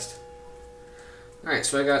fast. Alright,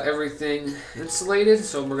 so I got everything insulated,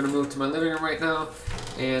 so we're going to move to my living room right now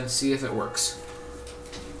and see if it works.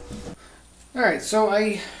 Alright, so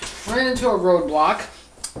I ran into a roadblock,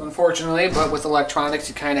 unfortunately, but with electronics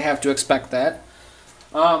you kind of have to expect that.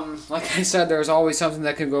 Like I said, there's always something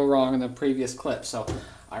that could go wrong in the previous clip, so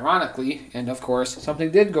ironically, and of course,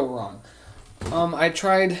 something did go wrong.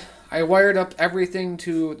 I wired up everything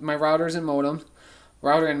to my router and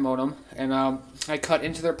modem, and I cut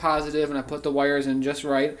into their positive and I put the wires in just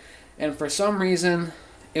right, and for some reason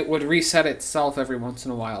it would reset itself every once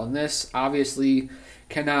in a while, and this obviously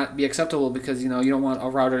cannot be acceptable because you don't want a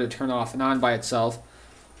router to turn off and on by itself,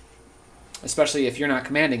 especially if you're not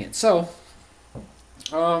commanding it. So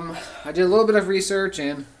I did a little bit of research,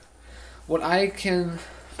 and what I can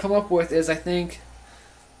come up with is I think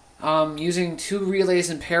using two relays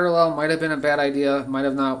in parallel might have been a bad idea, might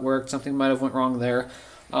have not worked, something might have went wrong there.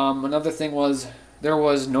 Another thing was there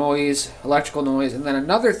was noise, electrical noise, and then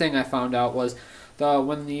another thing I found out was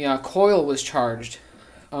when the coil was charged,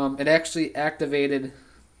 it actually activated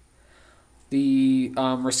the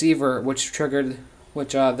receiver, which then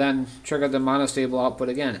triggered the monostable output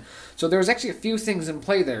again. So there was actually a few things in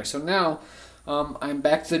play there. So now I'm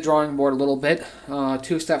back to the drawing board a little bit,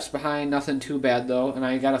 2 steps behind, nothing too bad though, and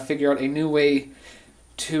I got to figure out a new way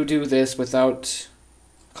to do this without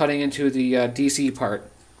cutting into the DC part,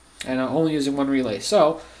 and I'm only using one relay.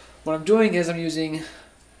 So what I'm doing is I'm using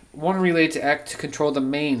one relay to control the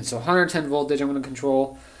main, so 110 voltage I'm going to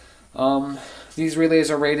control. These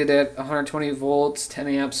relays are rated at 120 volts, 10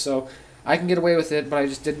 amps, so I can get away with it, but I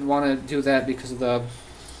just didn't want to do that because of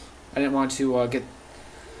I didn't want to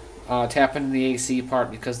tap into the AC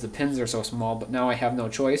part because the pins are so small, but now I have no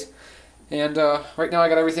choice. And right now I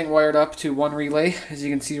got everything wired up to one relay, as you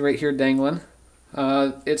can see right here dangling.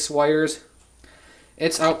 Its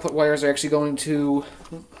output wires are actually going to,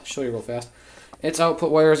 I'll show you real fast. Its output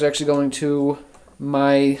wires are actually going to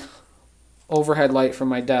my overhead light from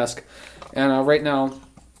my desk, and right now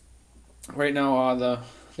the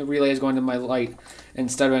relay is going to my light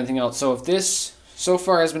instead of anything else. So if this so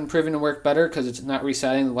far has been proven to work better because it's not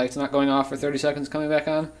resetting, the light's not going off for 30 seconds coming back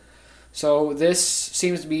on. So this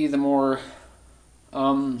seems to be the more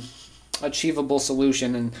achievable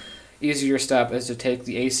solution, and easier step is to take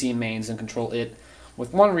the AC mains and control it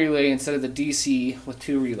with one relay instead of the DC with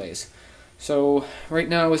 2 relays. So right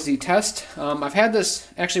now is the test. I've had this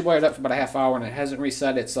actually wired up for about a half hour and it hasn't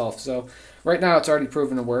reset itself. So right now it's already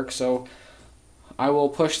proven to work. So I will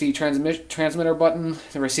push the transmitter button,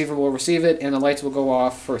 the receiver will receive it, and the lights will go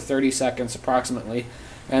off for 30 seconds approximately,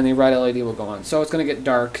 and the red LED will go on. So it's going to get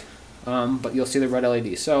dark, but you'll see the red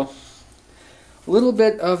LED. So a little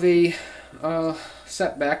bit of a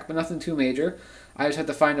setback, but nothing too major. I just have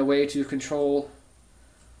to find a way to control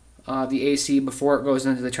the AC before it goes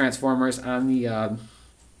into the transformers on the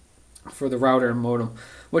for the router and modem,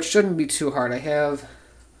 which shouldn't be too hard. I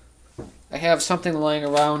have something lying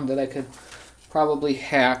around that I could probably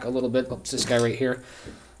hack a little bit. Oops, this guy right here.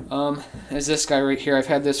 Is this guy right here. I've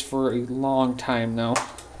had this for a long time now.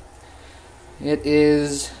 It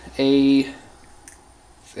is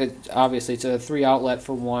obviously it's a 3 outlet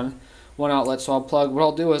for one outlet. So what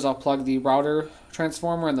I'll do is I'll plug the router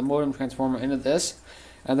transformer and the modem transformer into this,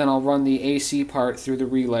 and then I'll run the AC part through the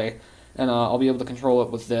relay, and I'll be able to control it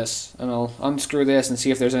with this. And I'll unscrew this and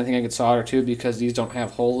see if there's anything I could solder to, because these don't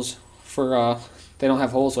have holes for they don't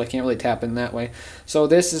have holes, so I can't really tap in that way. So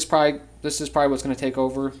this is probably what's going to take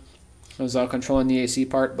over, is controlling the AC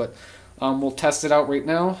part. But we'll test it out right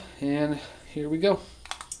now, and here we go.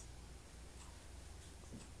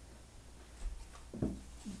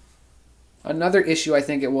 Another issue I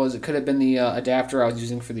think it could have been the adapter I was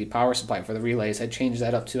using for the power supply for the relays. I changed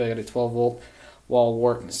that up too. I got a 12 volt wall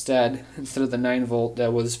wart instead of the 9 volt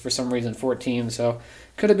that was for some reason 14. So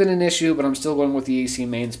could have been an issue, but I'm still going with the AC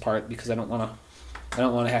mains part because I don't want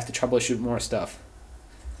to have to troubleshoot more stuff.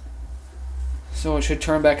 So it should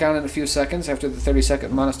turn back on in a few seconds after the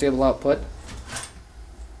 30-second monostable output.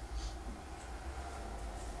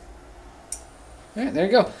 Alright, there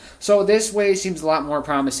you go. So this way seems a lot more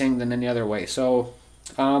promising than any other way. So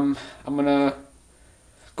I'm gonna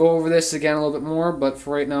go over this again a little bit more, but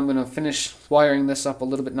for right now I'm gonna finish wiring this up a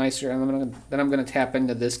little bit nicer, and then I'm gonna tap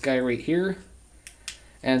into this guy right here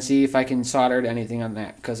and see if I can solder to anything on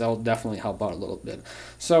that, because that'll definitely help out a little bit.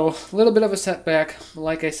 So a little bit of a setback,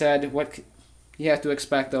 like I said. What you have to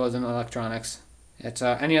expect though is in electronics. It's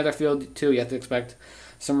any other field too. You have to expect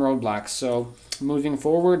some roadblocks. So moving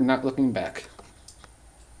forward, not looking back.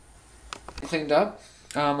 Cleaned up.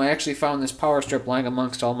 I actually found this power strip lying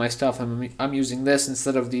amongst all my stuff. I'm using this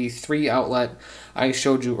instead of the 3 outlet I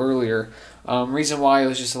showed you earlier. Reason why, it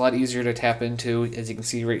was just a lot easier to tap into. As you can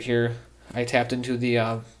see right here, I tapped into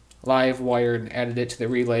the live wire and added it to the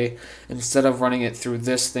relay instead of running it through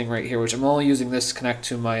this thing right here, which I'm only using this to connect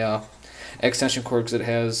to my extension cord, because it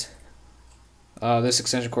has this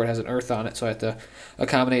extension cord has an earth on it, so I have to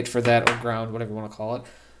accommodate for that, or ground, whatever you want to call it.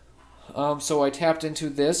 So I tapped into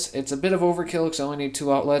this. It's a bit of overkill because I only need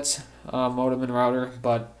 2 outlets, modem and router,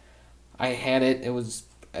 but I had it.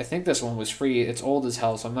 I think this one was free. It's old as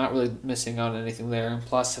hell, so I'm not really missing out on anything there. And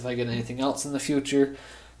plus, if I get anything else in the future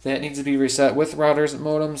that needs to be reset with routers and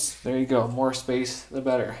modems, there you go. More space, the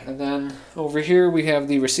better. And then over here we have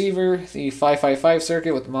the receiver, the 555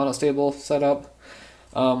 circuit with the monostable setup,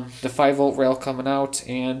 the 5-volt rail coming out,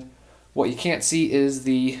 and what you can't see is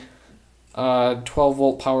the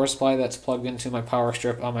 12-volt power supply that's plugged into my power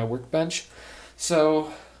strip on my workbench.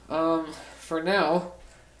 So for now,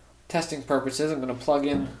 testing purposes, I'm going to plug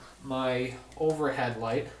in my overhead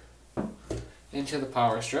light into the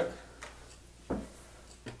power strip.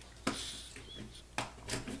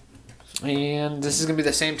 And this is going to be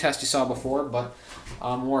the same test you saw before, but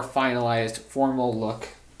a more finalized, formal look.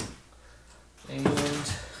 And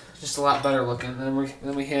just a lot better looking. And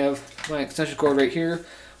then we have my extension cord right here,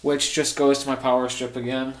 which just goes to my power strip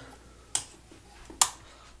again.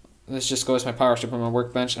 This just goes to my power strip on my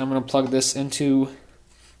workbench. I'm going to plug this into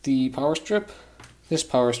the power strip, this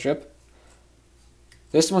power strip.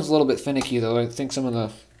 This one's a little bit finicky though. I think some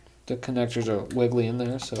of the connectors are wiggly in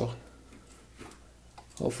there, so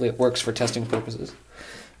hopefully it works for testing purposes.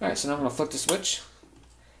 Alright, so now I'm going to flip the switch,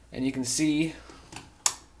 and you can see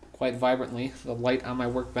quite vibrantly the light on my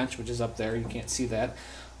workbench, which is up there. You can't see that.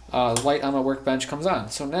 The light on my workbench comes on.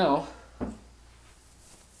 So now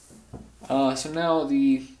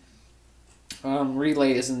the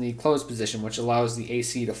relay is in the closed position, which allows the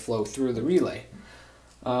AC to flow through the relay.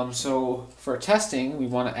 So for testing, we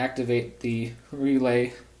want to activate the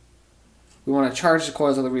relay. We want to charge the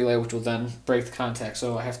coils of the relay, which will then break the contact.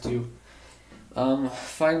 So I have to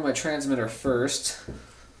find my transmitter first,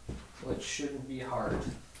 which shouldn't be hard.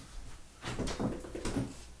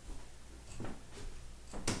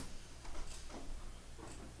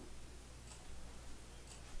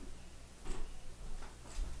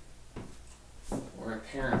 Or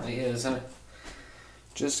apparently is. I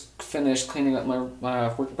just finished cleaning up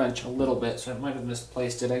my workbench a little bit, so I might have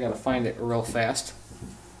misplaced it. I gotta find it real fast.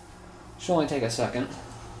 Should only take a second.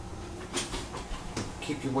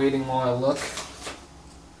 Keep you waiting while I look.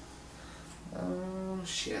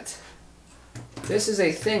 Shit. This is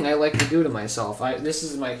a thing I like to do to myself. This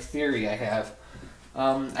is my theory I have.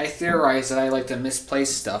 I theorize that I like to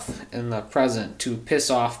misplace stuff in the present to piss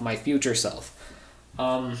off my future self.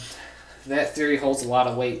 That theory holds a lot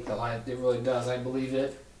of weight, though. It really does. I believe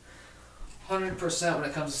it 100% when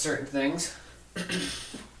it comes to certain things.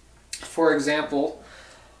 For example,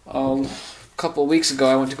 a couple of weeks ago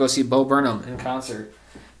I went to go see Bo Burnham in concert.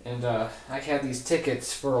 And I had these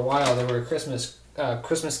tickets for a while. They were a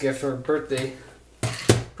Christmas gift or birthday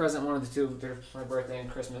present, one of the two. They're my birthday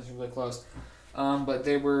and Christmas are really close. But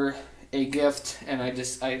they were a gift, and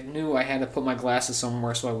I knew I had to put my glasses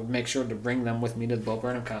somewhere, so I would make sure to bring them with me to the Bo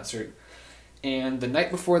Burnham concert. And the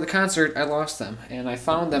night before the concert, I lost them, and I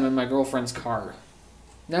found them in my girlfriend's car.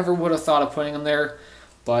 Never would have thought of putting them there,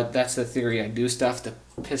 but that's the theory. I do stuff to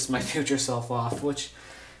piss my future self off, which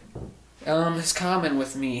is common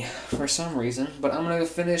with me for some reason. But I'm going to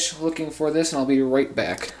finish looking for this, and I'll be right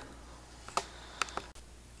back.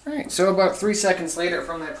 Alright, so about 3 seconds later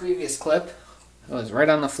from that previous clip, it was right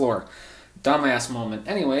on the floor. Dumbass moment.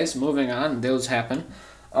 Anyways, moving on, those happen.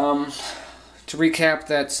 To recap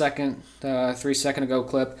that 3 second ago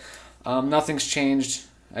clip, nothing's changed.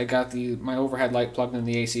 I got my overhead light plugged in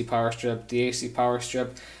the AC power strip. The AC power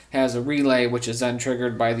strip has a relay, which is then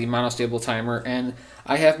triggered by the monostable timer, and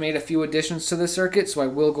I have made a few additions to the circuit, so I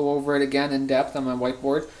will go over it again in depth on my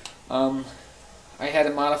whiteboard. I had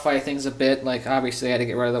to modify things a bit, like obviously I had to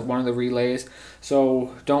get rid of one of the relays,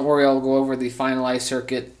 so don't worry, I'll go over the finalized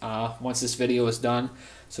circuit once this video is done.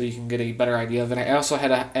 so you can get a better idea of it. I also had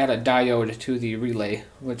to add a diode to the relay,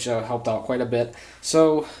 which helped out quite a bit.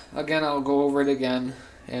 So again, I'll go over it again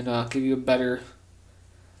and give you a better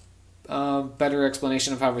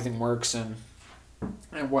explanation of how everything works and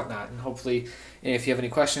whatnot. And hopefully, if you have any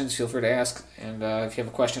questions, feel free to ask. And if you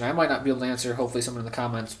have a question I might not be able to answer, hopefully someone in the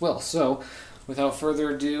comments will. So without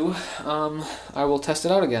further ado, I will test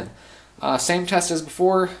it out again. Same test as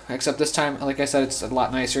before, except this time, like I said, it's a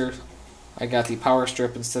lot nicer. I got the power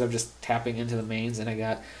strip instead of just tapping into the mains, and I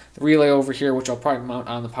got the relay over here, which I'll probably mount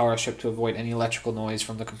on the power strip to avoid any electrical noise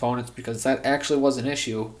from the components, because that actually was an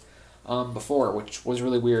issue before, which was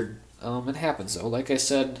really weird. It happens though. Like I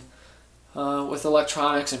said, with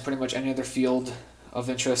electronics and pretty much any other field of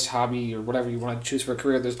interest, hobby, or whatever you want to choose for a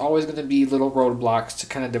career, there's always going to be little roadblocks to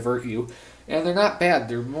kind of divert you, and they're not bad.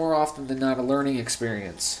 They're more often than not a learning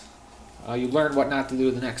experience. You learn what not to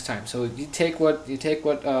do the next time. So you take what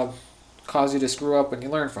caused you to screw up, and you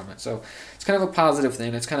learn from it. So it's kind of a positive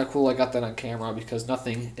thing. It's kind of cool I got that on camera, because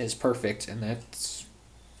nothing is perfect, and that's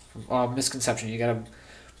a misconception. You got to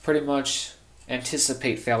pretty much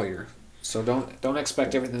anticipate failure. So don't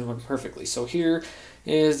expect everything to run perfectly. So here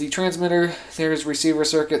is the transmitter. There's receiver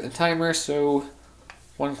circuit and timer. So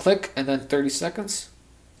one click and then 30 seconds.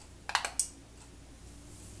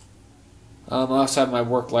 I also have my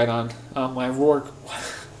work light on, my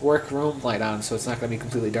workroom light on, so it's not going to be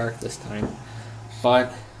completely dark this time.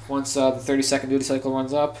 But once the 30-second duty cycle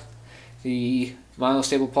runs up, the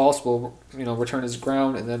monostable pulse will return as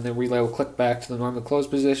ground, and then the relay will click back to the normally closed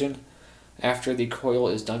position after the coil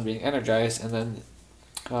is done being energized, and then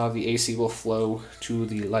the AC will flow to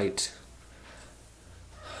the light.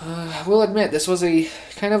 I will admit, this was a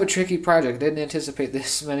kind of a tricky project. I didn't anticipate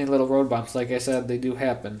this many little road bumps. Like I said, they do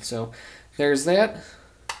happen. So there's that.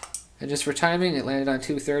 And just for timing, it landed on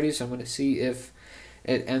 2:30, so I'm going to see if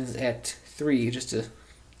it ends at 3, just to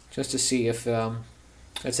see if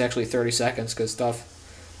it's actually 30 seconds, because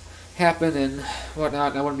stuff happened and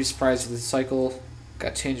whatnot. And I wouldn't be surprised if the cycle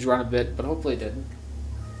got changed around a bit, but hopefully it didn't.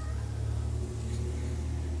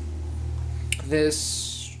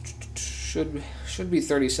 This should be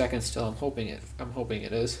 30 seconds still. I'm hoping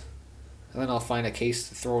it is. And then I'll find a case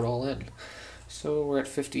to throw it all in. So we're at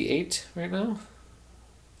 58 right now.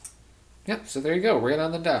 Yep, so there you go, right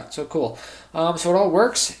on the dot. So cool. So it all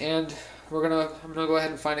works, and I'm gonna go ahead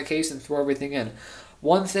and find a case and throw everything in.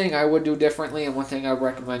 One thing I would do differently, and one thing I would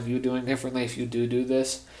recommend you doing differently if you do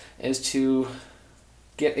this, is to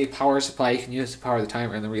get a power supply you can use to power the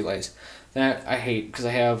timer and the relays. That I hate, because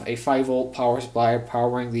I have a 5-volt power supply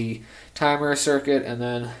powering the timer circuit, and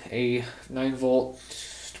then a 9-volt,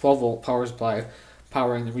 12-volt power supply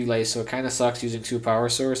powering the relays. So it kind of sucks using two power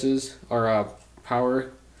sources, or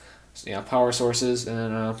power sources, and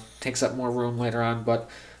then takes up more room later on. But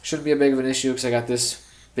shouldn't be a big of an issue, because I got this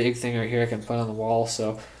big thing right here I can put on the wall.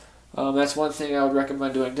 So that's one thing I would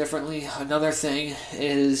recommend doing differently. Another thing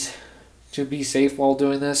is to be safe while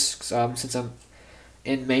doing this, since I'm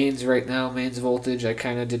in mains right now, mains voltage, I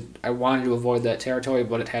wanted to avoid that territory,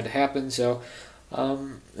 but it had to happen. So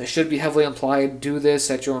it should be heavily implied. Do this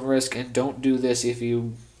at your own risk, and don't do this if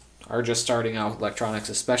you are just starting out with electronics,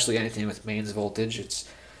 especially anything with mains voltage. It's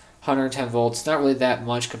 110 volts, not really that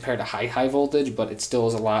much compared to high voltage, but it still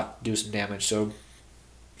is a lot, do some damage. So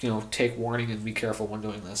take warning and be careful when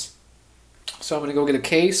doing this. So I'm going to go get a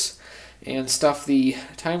case and stuff the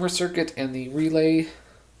timer circuit and the relay,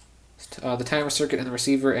 the timer circuit and the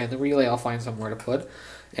receiver and the relay. I'll find somewhere to put,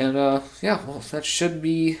 and yeah, well, that should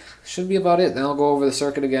be about it. Then I'll go over the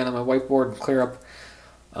circuit again on my whiteboard and clear up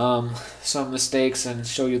some mistakes and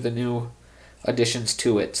show you the new additions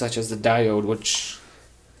to it, such as the diode, which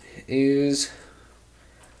is,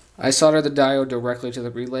 I soldered the diode directly to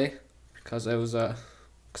the relay because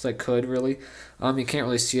I could really. You can't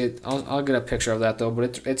really see it. I'll get a picture of that though,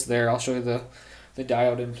 but it's there. I'll show you the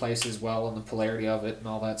diode in place as well, and the polarity of it and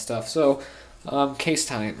all that stuff. So case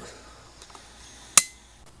time.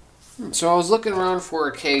 So I was looking around for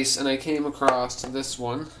a case, and I came across this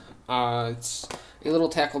one. It's a little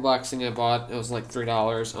tackle box thing I bought. It was like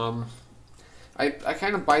 $3. I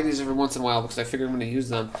kind of buy these every once in a while because I figure I'm going to use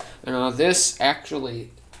them. And this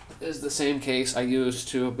actually is the same case I used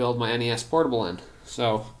to build my NES portable in.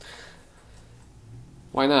 So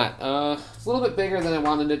why not? It's a little bit bigger than I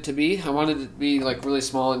wanted it to be. I wanted it to be like really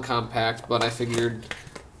small and compact, but I figured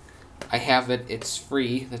I have it. It's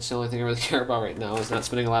free. That's the only thing I really care about right now, is not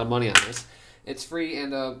spending a lot of money on this. It's free,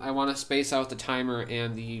 and I want to space out the timer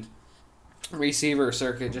and the receiver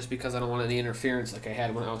circuit just because I don't want any interference like I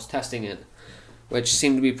had when I was testing it, which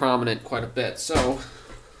seemed to be prominent quite a bit. So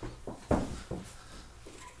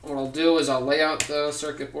what I'll do is I'll lay out the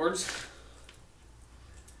circuit boards.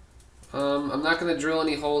 I'm not going to drill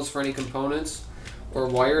any holes for any components or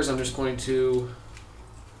wires. I'm just going to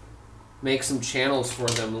make some channels for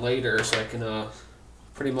them later so I can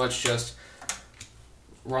pretty much just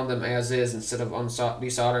run them as is instead of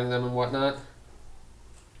desoldering them and whatnot.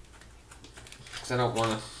 Because I don't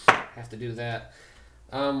want to have to do that.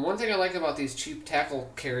 One thing I like about these cheap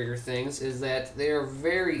tackle carrier things is that they are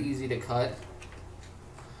very easy to cut.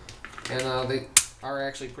 And they are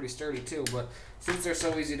actually pretty sturdy too, but since they're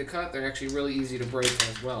so easy to cut, they're actually really easy to break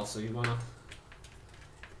as well. So you want to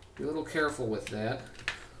be a little careful with that.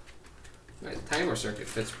 My timer circuit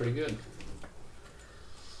fits pretty good.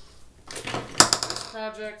 This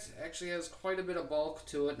project actually has quite a bit of bulk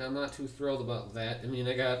to it, and I'm not too thrilled about that. I mean,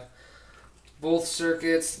 I got both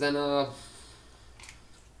circuits, then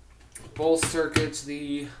both circuits,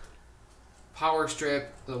 the power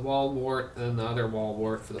strip, the wall wart, and the other wall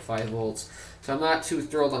wart for the 5 volts. So I'm not too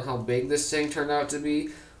thrilled on how big this thing turned out to be,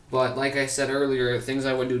 but like I said earlier, things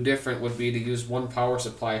I would do different would be to use one power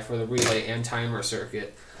supply for the relay and timer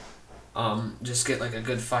circuit. Just get like a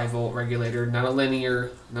good 5 volt regulator, not a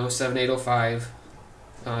linear, no 7805,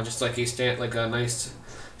 just like a nice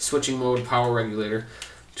switching mode power regulator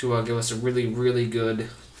to give us a really good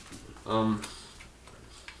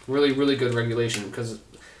really good regulation, because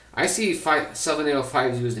I see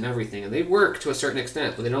 7805s used in everything, and they work to a certain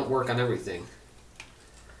extent, but they don't work on everything.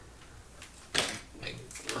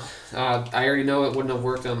 I already know it wouldn't have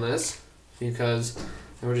worked on this because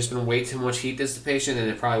there would just been way too much heat dissipation, and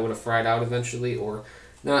it probably would have fried out eventually, or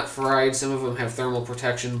not fried. Some of them have thermal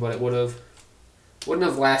protection, but it wouldn't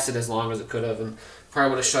have lasted as long as it could have, and probably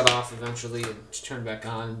would have shut off eventually and turned back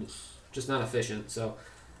on. Just not efficient. So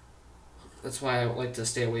that's why I like to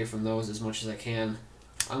stay away from those as much as I can,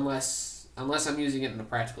 unless I'm using it in a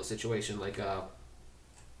practical situation, like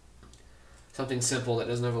something simple that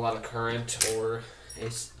doesn't have a lot of current or a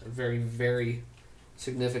very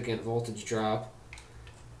significant voltage drop,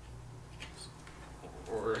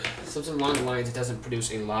 or something along the lines that doesn't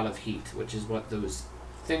produce a lot of heat, which is what those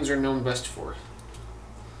things are known best for.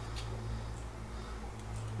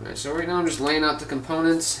 Alright, so right now I'm just laying out the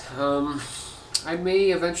components. I may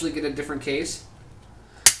eventually get a different case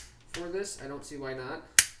for this. I don't see why not.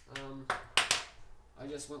 I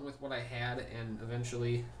just went with what I had, and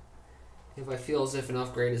eventually, if I feel as if an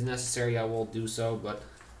upgrade is necessary, I will do so, but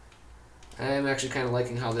I am actually kind of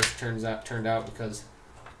liking how this turned out because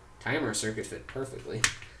timer circuit fit perfectly.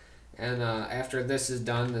 And after this is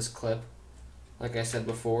done, this clip, like I said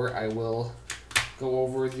before, I will go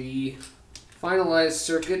over the finalized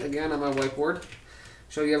circuit again on my whiteboard,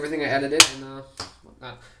 show you everything I edited and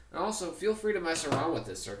whatnot. And also, feel free to mess around with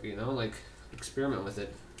this circuit, like experiment with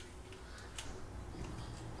it.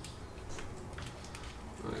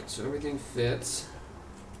 Alright, so everything fits.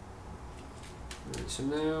 Alright,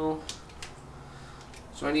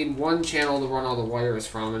 so I need one channel to run all the wires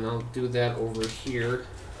from, and I'll do that over here.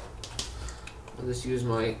 I'll just use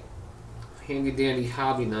my handy dandy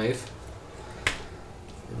hobby knife,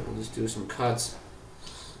 and I'll just do some cuts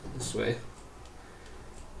this way.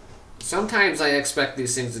 Sometimes I expect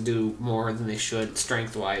these things to do more than they should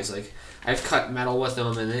strength-wise. Like, I've cut metal with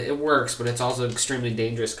them, and it works, but it's also extremely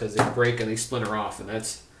dangerous because they break and they splinter off, and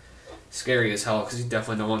that's scary as hell because you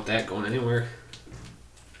definitely don't want that going anywhere.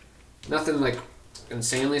 Nothing like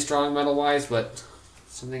insanely strong metal-wise, but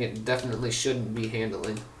something it definitely shouldn't be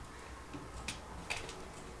handling.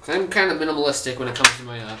 Cause I'm kind of minimalistic when it comes to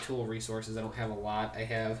my tool resources. I don't have a lot. I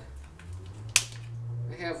have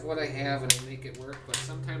what I have, and I make it work, but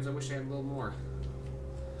sometimes I wish I had a little more.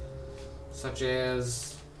 Such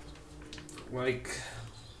as, like,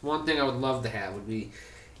 one thing I would love to have would be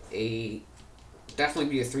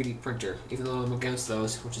definitely be a 3D printer, even though I'm against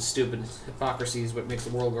those, which is stupid. Hypocrisy is what makes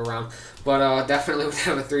the world go round. But definitely would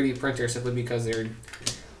have a 3D printer simply because they're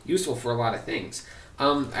useful for a lot of things.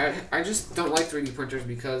 I just don't like 3D printers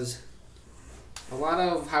because a lot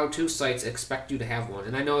of how-to sites expect you to have one.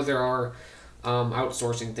 And I know there are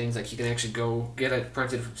outsourcing things, like you can actually go get it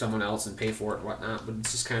printed from someone else and pay for it and whatnot, but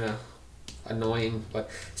it's just kind of annoying,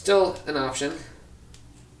 but still an option.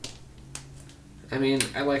 I mean,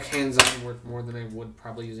 I like hands-on work more than I would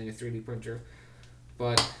probably using a 3D printer,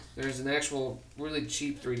 but there's an actual really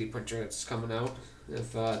cheap 3D printer that's coming out.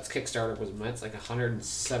 If its Kickstarter was met, it's like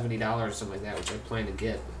 $170 or something like that, which I plan to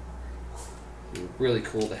get. It'd be really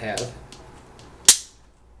cool to have. So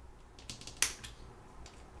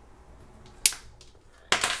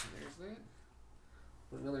there's that.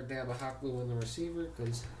 Put another dab of hot glue on the receiver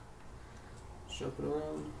because it's jumping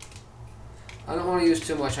around. I don't want to use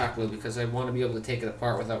too much hot glue because I want to be able to take it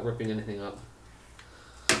apart without ripping anything up.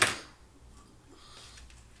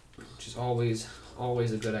 Which is always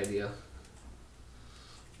always a good idea.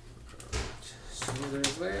 So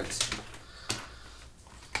there's that.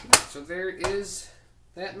 So there is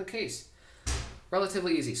that in the case.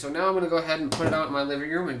 Relatively easy. So now I'm going to go ahead and put it out in my living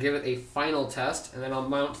room and give it a final test, and then I'll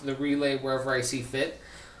mount the relay wherever I see fit.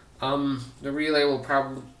 The relay will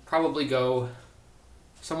probably go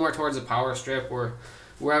somewhere towards the power strip, or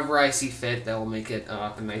wherever I see fit. That will make it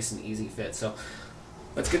a nice and easy fit. So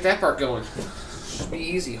let's get that part going. Should be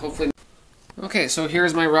easy, hopefully. Okay, so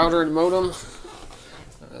here's my router and modem.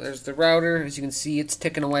 There's the router, as you can see it's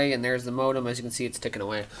ticking away, and there's the modem, as you can see it's ticking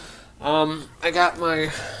away. I got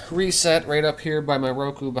my reset right up here by my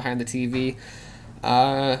Roku behind the TV.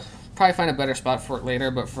 Probably find a better spot for it later,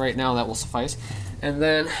 but for right now that will suffice. And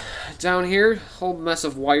then down here, whole mess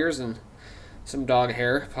of wires and some dog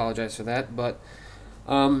hair. Apologize for that, but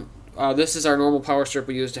this is our normal power strip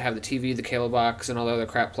we use to have the TV, the cable box, and all the other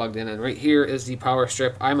crap plugged in. And right here is the power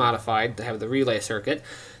strip I modified to have the relay circuit.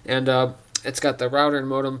 And it's got the router and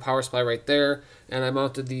modem power supply right there, and I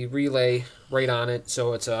mounted the relay right on it,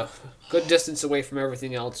 so it's a good distance away from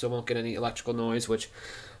everything else, so it won't get any electrical noise, which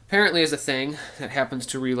apparently is a thing that happens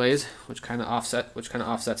to relays, which kind of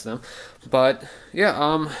offsets them. But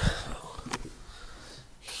yeah,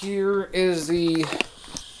 here is the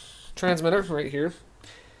transmitter right here,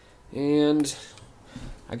 and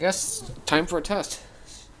I guess time for a test.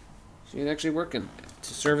 See it actually working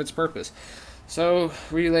to serve its purpose. So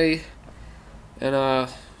relay and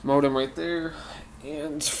modem right there,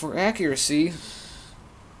 and for accuracy,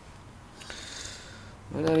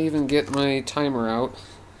 why not even get my timer out?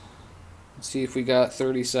 Let's see if we got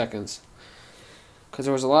 30 seconds. Because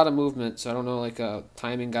there was a lot of movement, so I don't know, like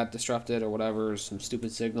timing got disrupted or whatever, or some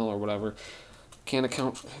stupid signal or whatever. Can't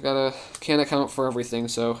account for everything,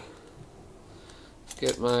 so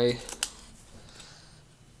get my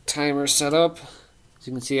timer set up. As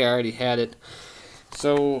you can see, I already had it.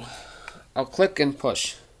 So I'll click and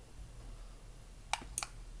push.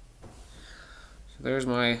 So there's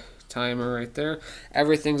my timer right there.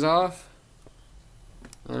 Everything's off.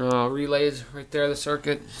 And relays right there, the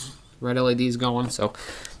circuit. Red LED's going, so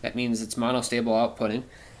that means it's monostable outputting.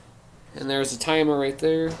 And there's the timer right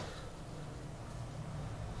there.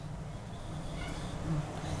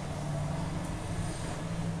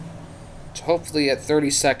 So hopefully at 30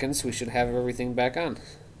 seconds we should have everything back on.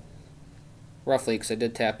 Roughly, because I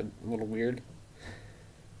did tap it a little weird.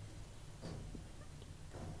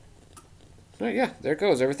 Alright, yeah, there it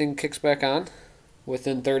goes. Everything kicks back on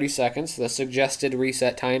within 30 seconds. The suggested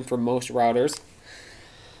reset time for most routers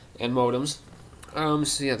and modems.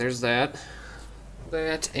 So yeah, there's that.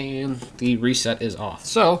 And the reset is off.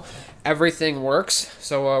 So everything works.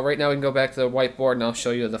 So right now we can go back to the whiteboard and I'll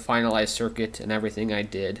show you the finalized circuit and everything I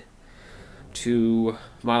did to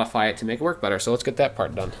modify it to make it work better. So let's get that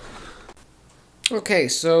part done. Okay,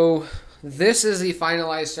 so this is the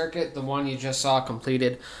finalized circuit, the one you just saw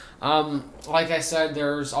completed. Like I said,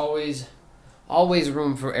 there's always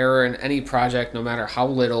room for error in any project, no matter how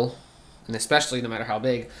little, and especially no matter how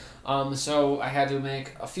big. So I had to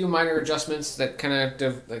make a few minor adjustments that kind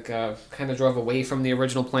of drove away from the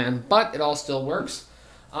original plan, but it all still works.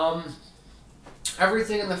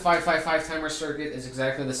 Everything in the 555 timer circuit is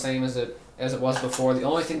exactly the same as it was before. The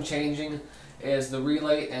only thing changing is the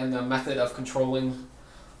relay and the method of controlling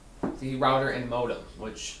the router and modem,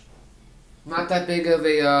 which not that big of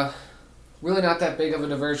a really not that big of a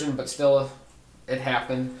diversion, but still it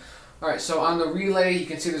happened. Alright, so on the relay you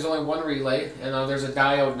can see there's only one relay, and there's a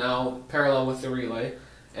diode now parallel with the relay,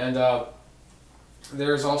 and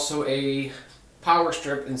there's also a power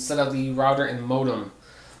strip instead of the router and modem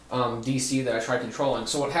DC that I tried controlling.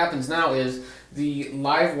 So what happens now is the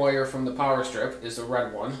live wire from the power strip is the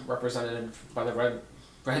red one, represented by the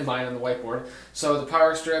red line on the whiteboard. So the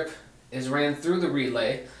power strip is ran through the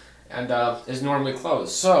relay and is normally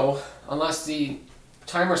closed. So unless the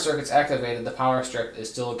timer circuit's activated, the power strip is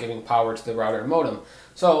still giving power to the router and modem.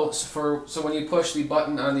 So when you push the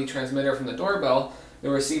button on the transmitter from the doorbell, the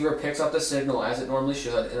receiver picks up the signal as it normally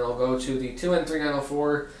should, and it'll go to the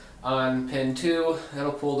 2N3904 on pin 2,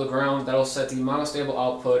 that'll pull the ground, that'll set the monostable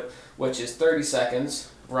output, which is 30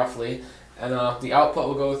 seconds, roughly, and the output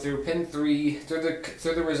will go through pin 3, through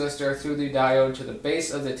the resistor, through the diode, to the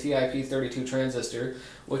base of the TIP32 transistor,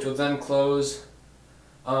 which will then close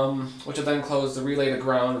the relay to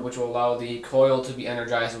ground, which will allow the coil to be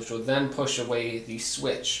energized, which will then push away the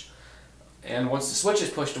switch. And once the switch is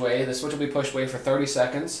pushed away, the switch will be pushed away for 30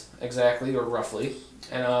 seconds, exactly, or roughly.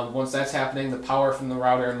 And once that's happening, the power from the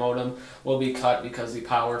router and modem will be cut because the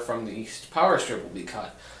power from the power strip will be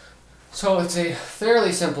cut. So it's a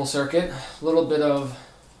fairly simple circuit, a little bit of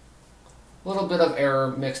little bit of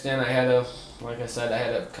error mixed in. I had to, like I said, I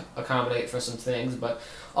had to accommodate for some things, but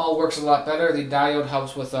all works a lot better. The diode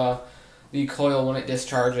helps with the coil when it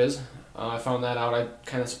discharges. I found that out. I'm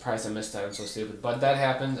kind of surprised I missed that. I'm so stupid. But that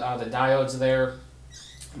happened. The diode's there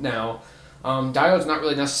now. Diode's not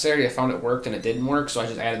really necessary. I found it worked and it didn't work, so I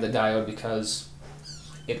just added the diode because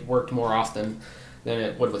it worked more often than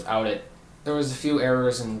it would without it. There was a few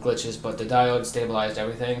errors and glitches, but the diode stabilized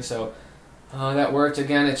everything, so that worked.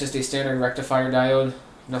 Again, it's just a standard rectifier diode,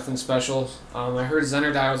 nothing special. I heard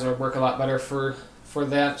Zener diodes work a lot better for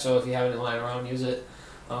that, so if you have it lying around, use it.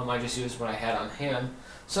 I just used what I had on hand.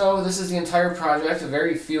 So this is the entire project,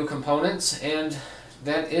 very few components, and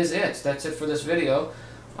that is it. That's it for this video.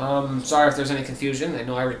 Sorry if there's any confusion. I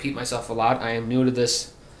know I repeat myself a lot. I am new to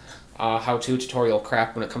this how-to tutorial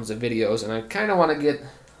crap when it comes to videos, and I kind of want to get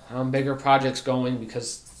bigger projects going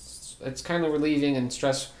because it's kind of relieving and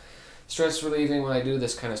stress relieving when I do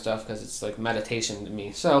this kind of stuff because it's like meditation to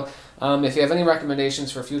me. So if you have any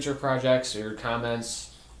recommendations for future projects or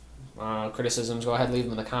comments, criticisms, go ahead and leave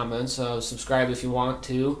them in the comments. Subscribe if you want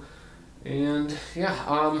to, and yeah,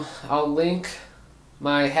 I'll link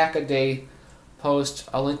my Hack-A-Day post.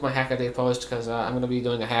 I'll link my Hack-A-Day post because I'm going to be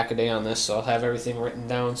doing a Hack-A-Day on this, so I'll have everything written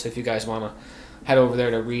down. So if you guys want to head over there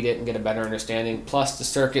to read it and get a better understanding. Plus the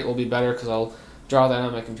circuit will be better because I'll draw that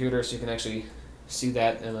on my computer so you can actually see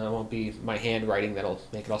that, and it won't be my handwriting that'll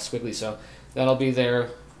make it all squiggly. So that'll be there.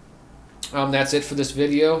 That's it for this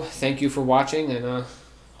video. Thank you for watching, and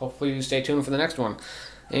hopefully you stay tuned for the next one.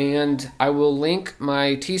 And I will link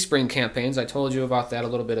my Teespring campaigns. I told you about that a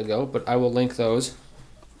little bit ago, but I will link those.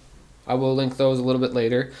 I will link those a little bit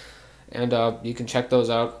later, and you can check those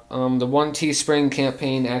out. The one Teespring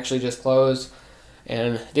campaign actually just closed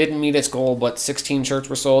and didn't meet its goal, but 16 shirts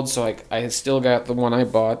were sold, so I still got the one I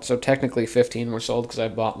bought. So technically 15 were sold because I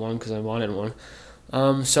bought one because I wanted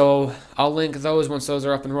one. So I'll link those once those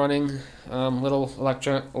are up and running. Little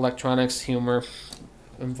electronics humor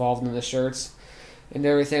involved in the shirts and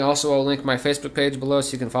everything. Also, I'll link my Facebook page below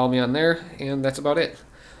so you can follow me on there, and that's about it.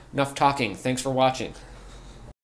 Enough talking. Thanks for watching.